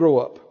be when you grow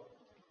up?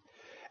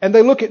 And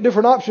they look at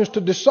different options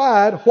to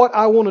decide what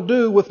I want to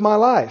do with my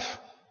life.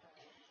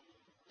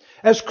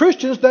 As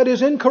Christians, that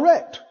is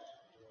incorrect.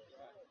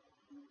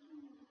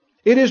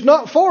 It is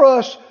not for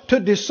us to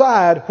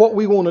decide what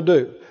we want to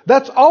do.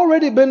 That's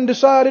already been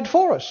decided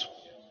for us.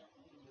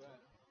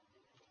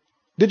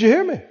 Did you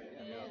hear me?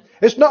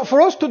 It's not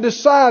for us to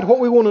decide what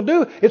we want to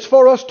do. It's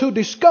for us to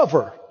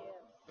discover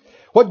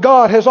what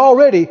God has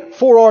already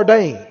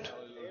foreordained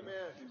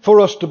for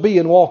us to be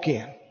and walk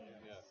in.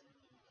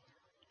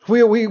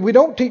 We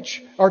don't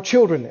teach our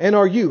children and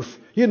our youth,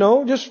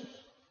 just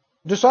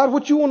decide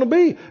what you want to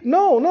be.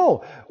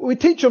 No. We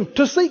teach them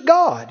to seek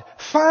God.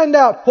 Find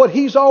out what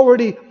He's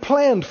already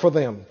planned for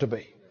them to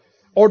be.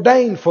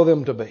 Ordained for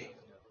them to be.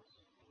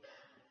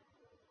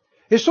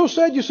 It's so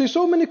sad you see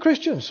so many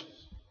Christians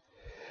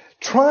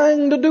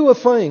trying to do a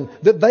thing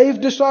that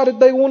they've decided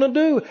they want to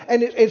do.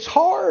 And it's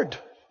hard.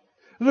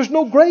 There's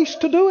no grace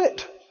to do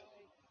it.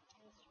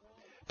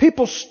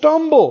 People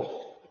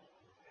stumble.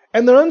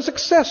 And they're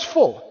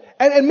unsuccessful.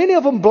 And many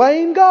of them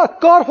blame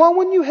God. God, why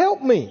wouldn't you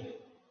help me?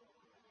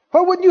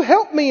 Why wouldn't you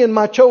help me in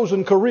my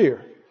chosen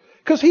career?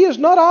 Because He is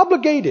not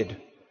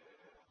obligated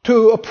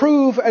to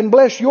approve and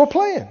bless your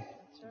plan.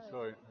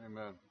 Right.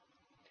 Amen.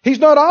 He's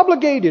not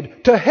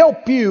obligated to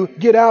help you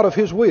get out of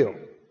His will.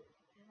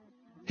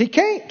 He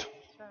can't.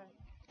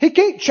 He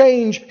can't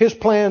change His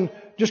plan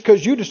just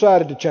because you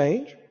decided to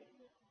change.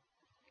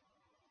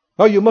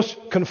 No, you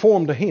must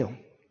conform to Him.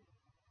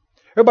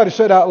 Everybody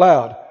said out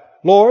loud,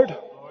 Lord,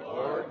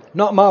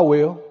 not my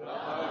will,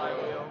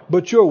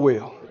 but your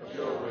will.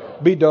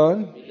 Be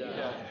done.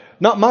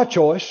 Not my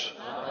choice,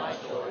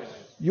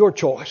 your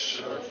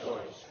choice.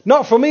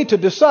 Not for me to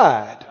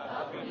decide,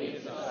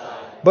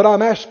 but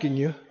I'm asking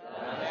you,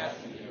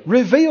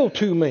 reveal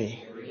to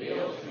me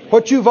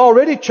what you've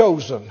already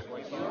chosen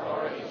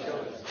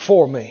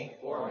for me.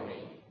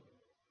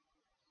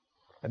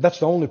 And that's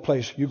the only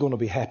place you're going to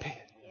be happy.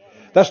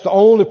 That's the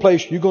only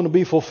place you're going to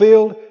be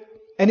fulfilled.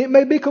 And it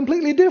may be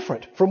completely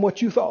different from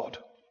what you thought.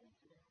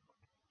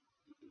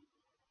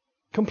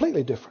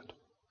 Completely different.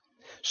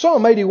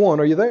 Psalm 81,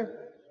 are you there?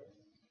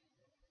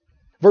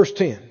 Verse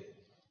 10.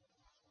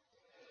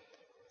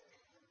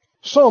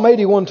 Psalm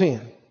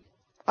 81:10.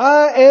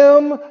 I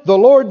am the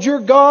Lord your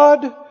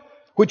God,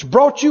 which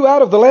brought you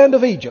out of the land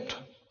of Egypt.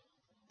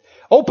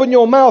 Open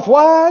your mouth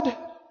wide,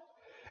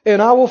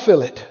 and I will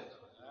fill it.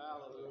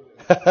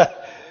 How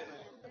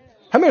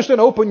many understand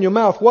open your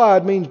mouth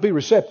wide means be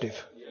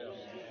receptive?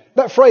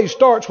 That phrase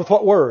starts with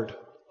what word?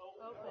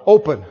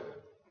 Open.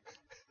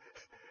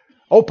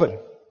 Open.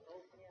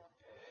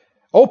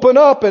 Open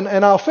up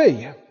and I'll fill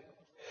you.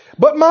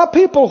 But my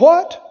people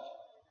what?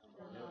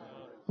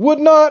 Would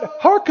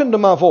not hearken to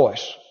my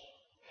voice.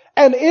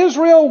 And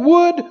Israel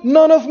would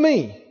none of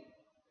me.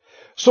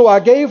 So I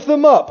gave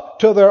them up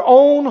to their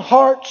own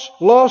heart's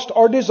lust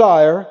or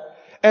desire,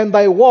 and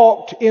they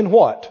walked in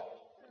what?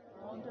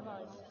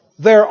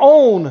 Their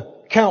own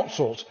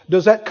counsels.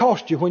 Does that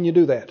cost you when you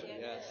do that?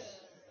 Yes.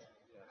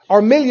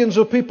 Are millions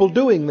of people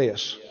doing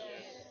this? Yes.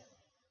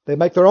 They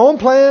make their own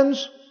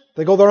plans.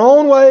 They go their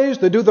own ways.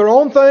 They do their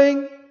own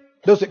thing.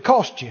 Does it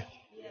cost you?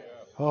 Yes.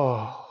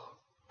 Oh.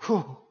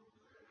 Whew.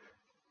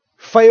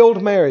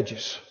 Failed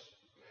marriages.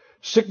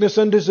 Sickness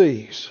and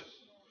disease.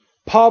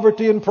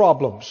 Poverty and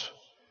problems.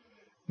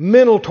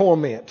 Mental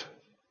torment.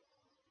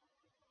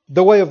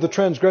 The way of the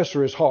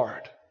transgressor is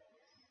hard.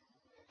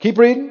 Keep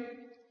reading.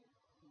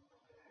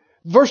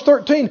 Verse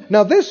 13.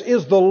 Now this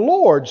is the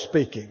Lord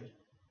speaking.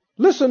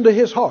 Listen to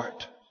His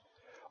heart.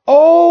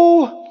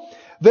 Oh,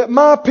 that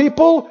my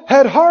people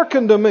had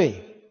hearkened to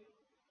me.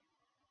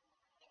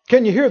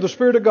 Can you hear the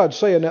Spirit of God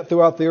saying that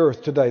throughout the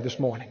earth today, this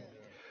morning?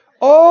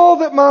 Oh,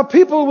 that my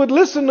people would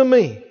listen to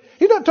me.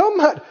 He's not talking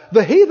about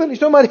the heathen. He's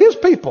talking about His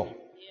people.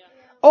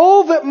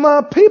 Oh, that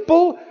my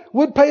people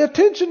would pay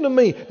attention to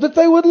me, that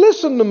they would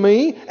listen to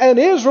me, and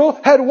Israel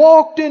had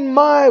walked in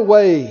my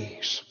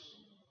ways.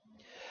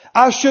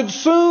 I should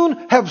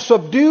soon have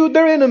subdued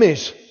their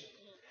enemies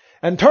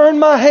and turned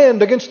my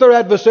hand against their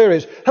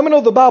adversaries. How many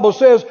know the Bible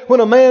says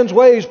when a man's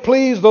ways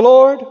please the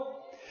Lord,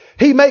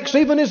 He makes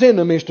even his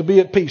enemies to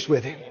be at peace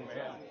with him.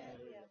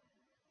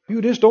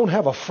 You just don't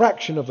have a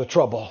fraction of the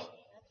trouble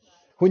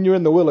when you're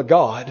in the will of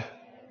God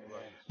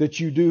that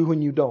you do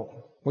when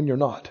you're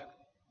not.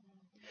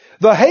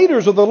 The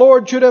haters of the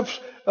Lord should have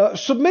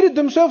submitted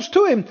themselves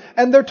to Him,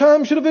 and their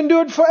time should have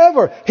endured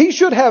forever. He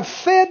should have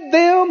fed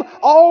them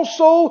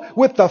also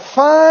with the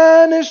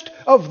finest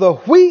of the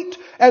wheat,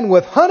 and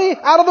with honey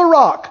out of the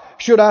rock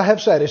should I have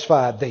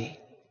satisfied thee.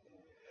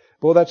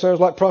 Boy, that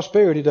sounds like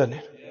prosperity, doesn't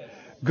it?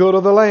 Good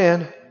of the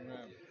land.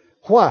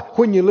 Why?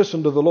 When you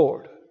listen to the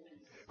Lord,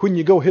 when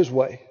you go His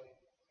way,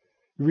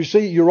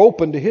 you're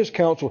open to His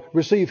counsel,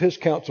 receive His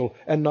counsel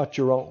and not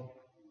your own.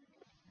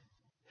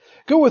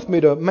 Go with me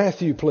to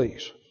Matthew,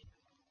 please.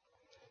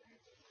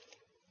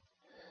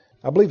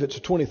 I believe it's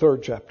the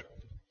 23rd chapter.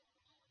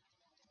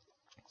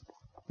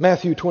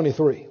 Matthew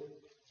 23.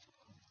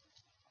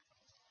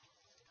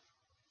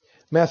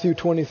 Matthew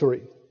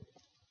 23.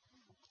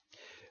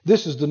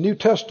 This is the New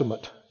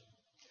Testament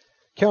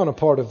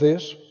counterpart of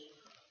this.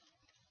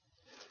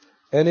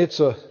 And it's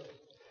a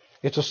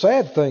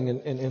sad thing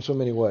in so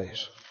many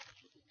ways.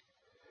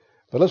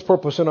 But let's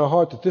purpose in our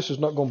heart that this is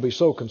not going to be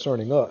so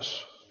concerning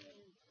us.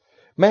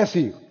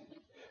 Matthew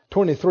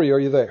 23, are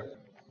you there?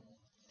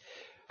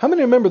 How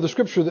many remember the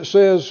scripture that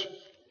says,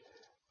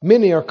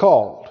 many are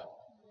called,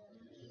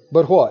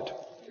 but what?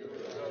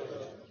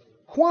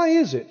 Why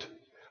is it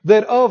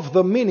that of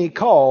the many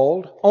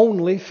called,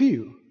 only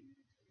few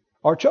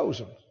are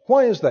chosen?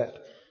 Why is that?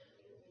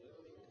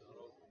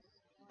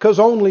 Because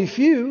only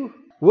few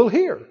will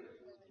hear.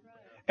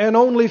 And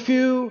only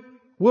few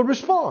will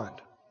respond.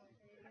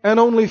 And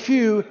only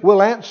few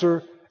will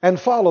answer and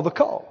follow the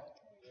call.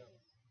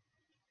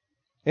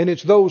 And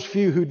it's those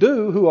few who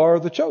do who are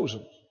the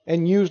chosen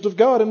and used of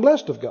God and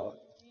blessed of God.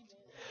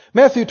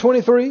 Matthew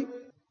 23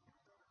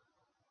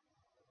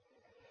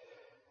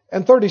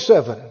 and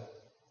 37.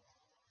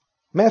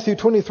 Matthew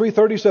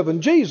 23:37.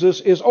 Jesus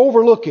is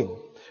overlooking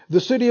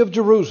the city of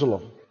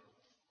Jerusalem.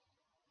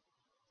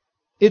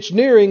 It's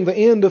nearing the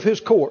end of His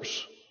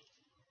course.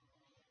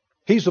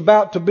 He's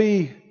about to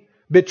be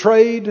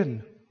betrayed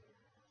and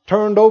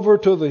turned over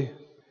to the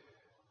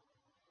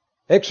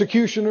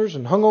executioners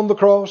and hung on the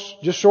cross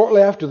just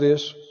shortly after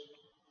this.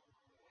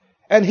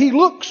 And He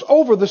looks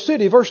over the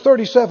city, verse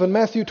 37,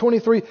 Matthew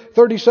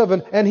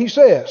 23:37, and He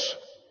says,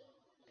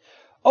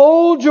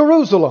 O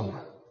Jerusalem,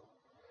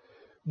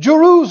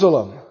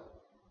 Jerusalem,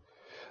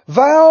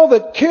 thou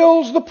that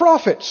kills the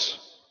prophets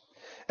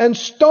and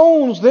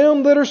stones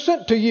them that are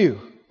sent to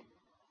you,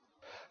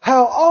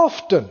 how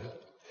often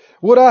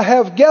would I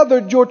have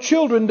gathered your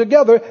children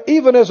together,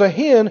 even as a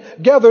hen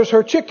gathers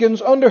her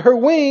chickens under her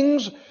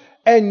wings,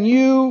 and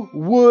you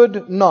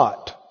would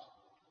not.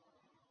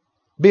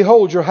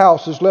 Behold, your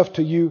house is left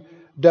to you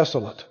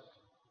desolate.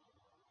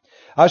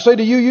 I say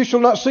to you, you shall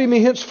not see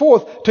me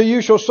henceforth, till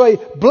you shall say,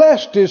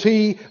 blessed is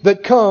he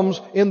that comes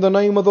in the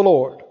name of the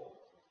Lord.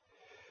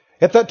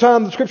 At that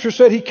time, the scripture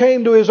said He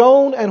came to His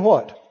own, and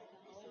what?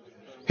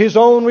 His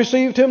own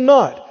received Him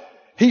not.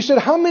 He said,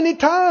 how many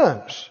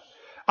times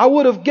I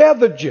would have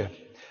gathered you.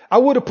 I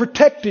would have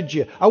protected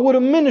you. I would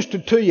have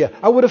ministered to you.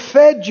 I would have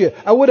fed you.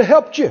 I would have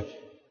helped you.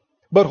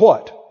 But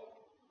what?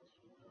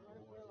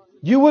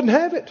 You wouldn't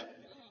have it.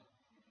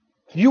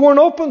 You weren't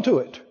open to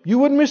it. You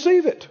wouldn't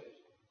receive it.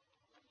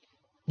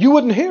 You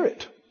wouldn't hear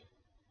it.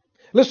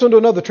 Listen to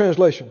another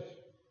translation.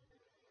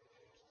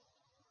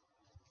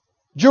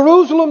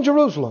 Jerusalem,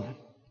 Jerusalem,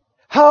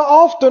 how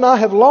often I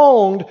have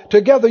longed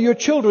to gather your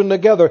children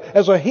together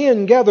as a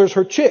hen gathers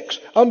her chicks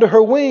under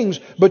her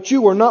wings, but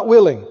you were not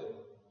willing.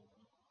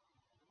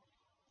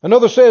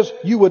 Another says,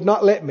 you would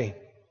not let me.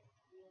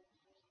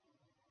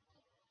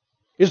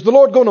 Is the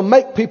Lord going to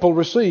make people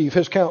receive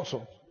His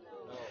counsel?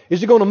 Is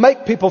He going to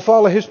make people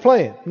follow His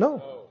plan?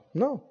 No.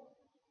 No.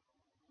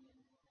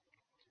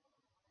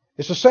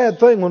 It's a sad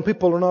thing when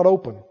people are not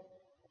open.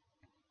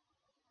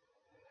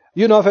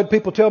 You know, I've had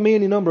people tell me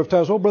any number of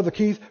times, oh, Brother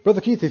Keith,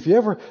 if you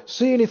ever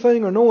see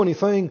anything or know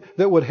anything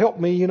that would help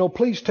me,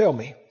 please tell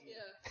me.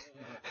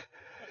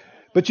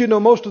 But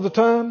most of the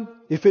time,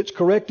 if it's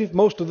corrective,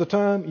 most of the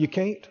time you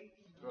can't.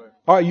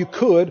 All right, you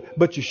could,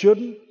 but you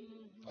shouldn't.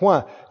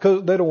 Why?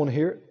 Because they don't want to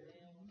hear it.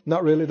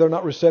 Not really. They're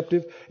not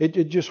receptive.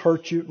 It just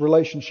hurts your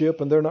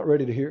relationship and they're not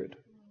ready to hear it.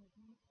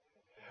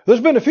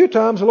 There's been a few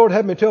times the Lord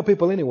had me tell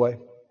people anyway.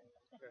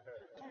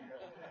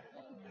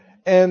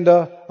 And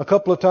a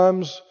couple of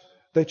times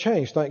they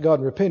changed, thank God,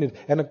 and repented.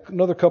 And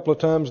another couple of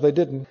times they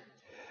didn't.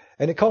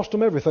 And it cost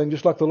them everything,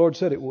 just like the Lord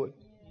said it would.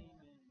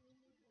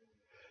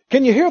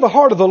 Can you hear the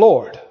heart of the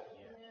Lord?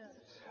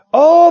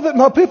 Oh, that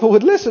my people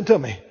would listen to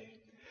me.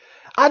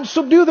 I'd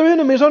subdue their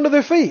enemies under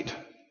their feet.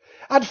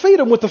 I'd feed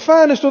them with the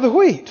finest of the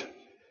wheat.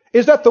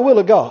 Is that the will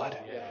of God?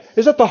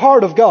 is at the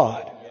heart of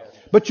God.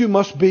 But you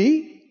must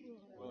be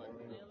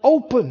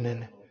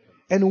open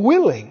and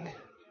willing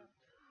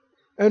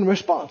and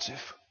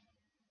responsive.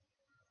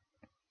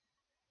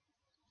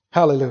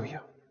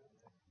 Hallelujah.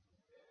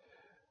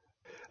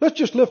 Let's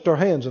just lift our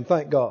hands and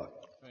thank God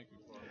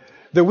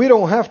that we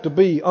don't have to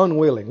be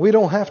unwilling. We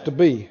don't have to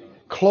be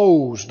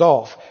closed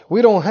off.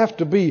 We don't have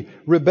to be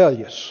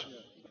rebellious.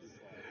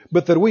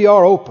 But that we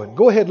are open.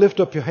 Go ahead, lift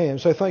up your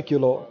hands. Say, thank you,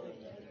 Lord.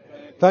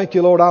 Thank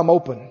you, Lord, I'm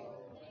open.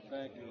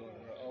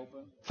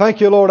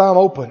 Thank you, Lord, I'm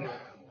open.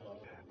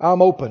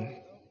 I'm open.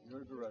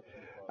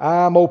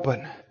 I'm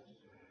open.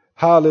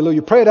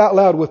 Hallelujah. Pray it out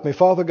loud with me.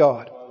 Father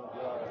God,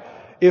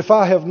 if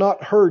I have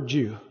not heard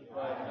you,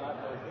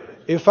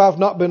 if I've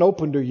not been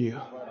open to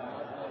you,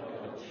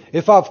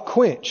 if I've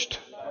quenched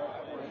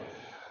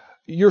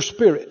your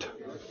Spirit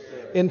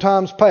in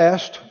times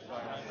past,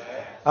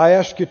 I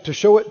ask you to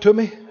show it to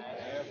me,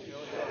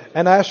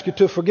 and I ask you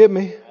to forgive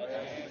me,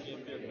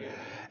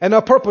 and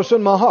I purpose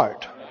in my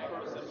heart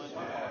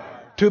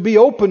to be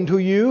open to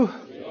you,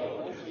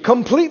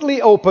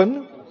 completely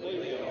open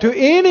to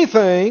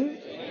anything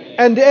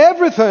and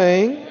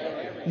everything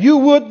you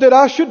would that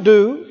I should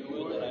do,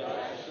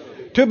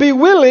 to be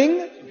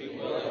willing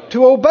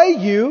to obey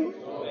you,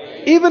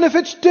 even if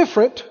it's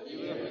different,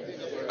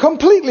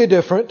 completely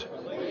different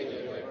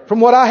from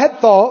what I had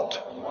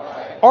thought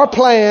or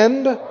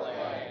planned.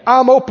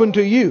 I'm open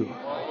to you.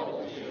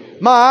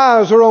 My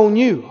eyes are on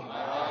you.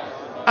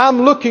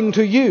 I'm looking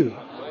to you.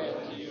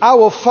 I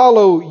will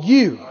follow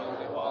you.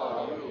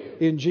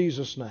 In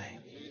Jesus' name.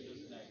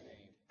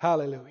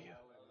 Hallelujah.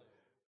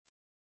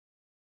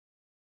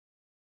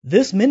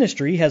 This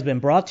ministry has been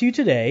brought to you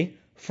today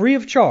free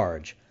of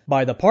charge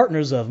by the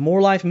partners of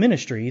More Life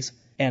Ministries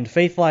and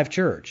Faith Life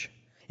Church.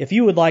 If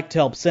you would like to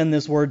help send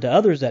this word to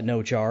others at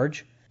no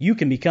charge, you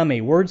can become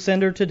a word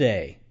sender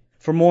today.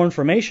 For more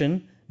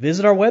information,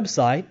 visit our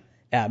website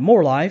at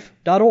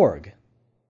morelife.org.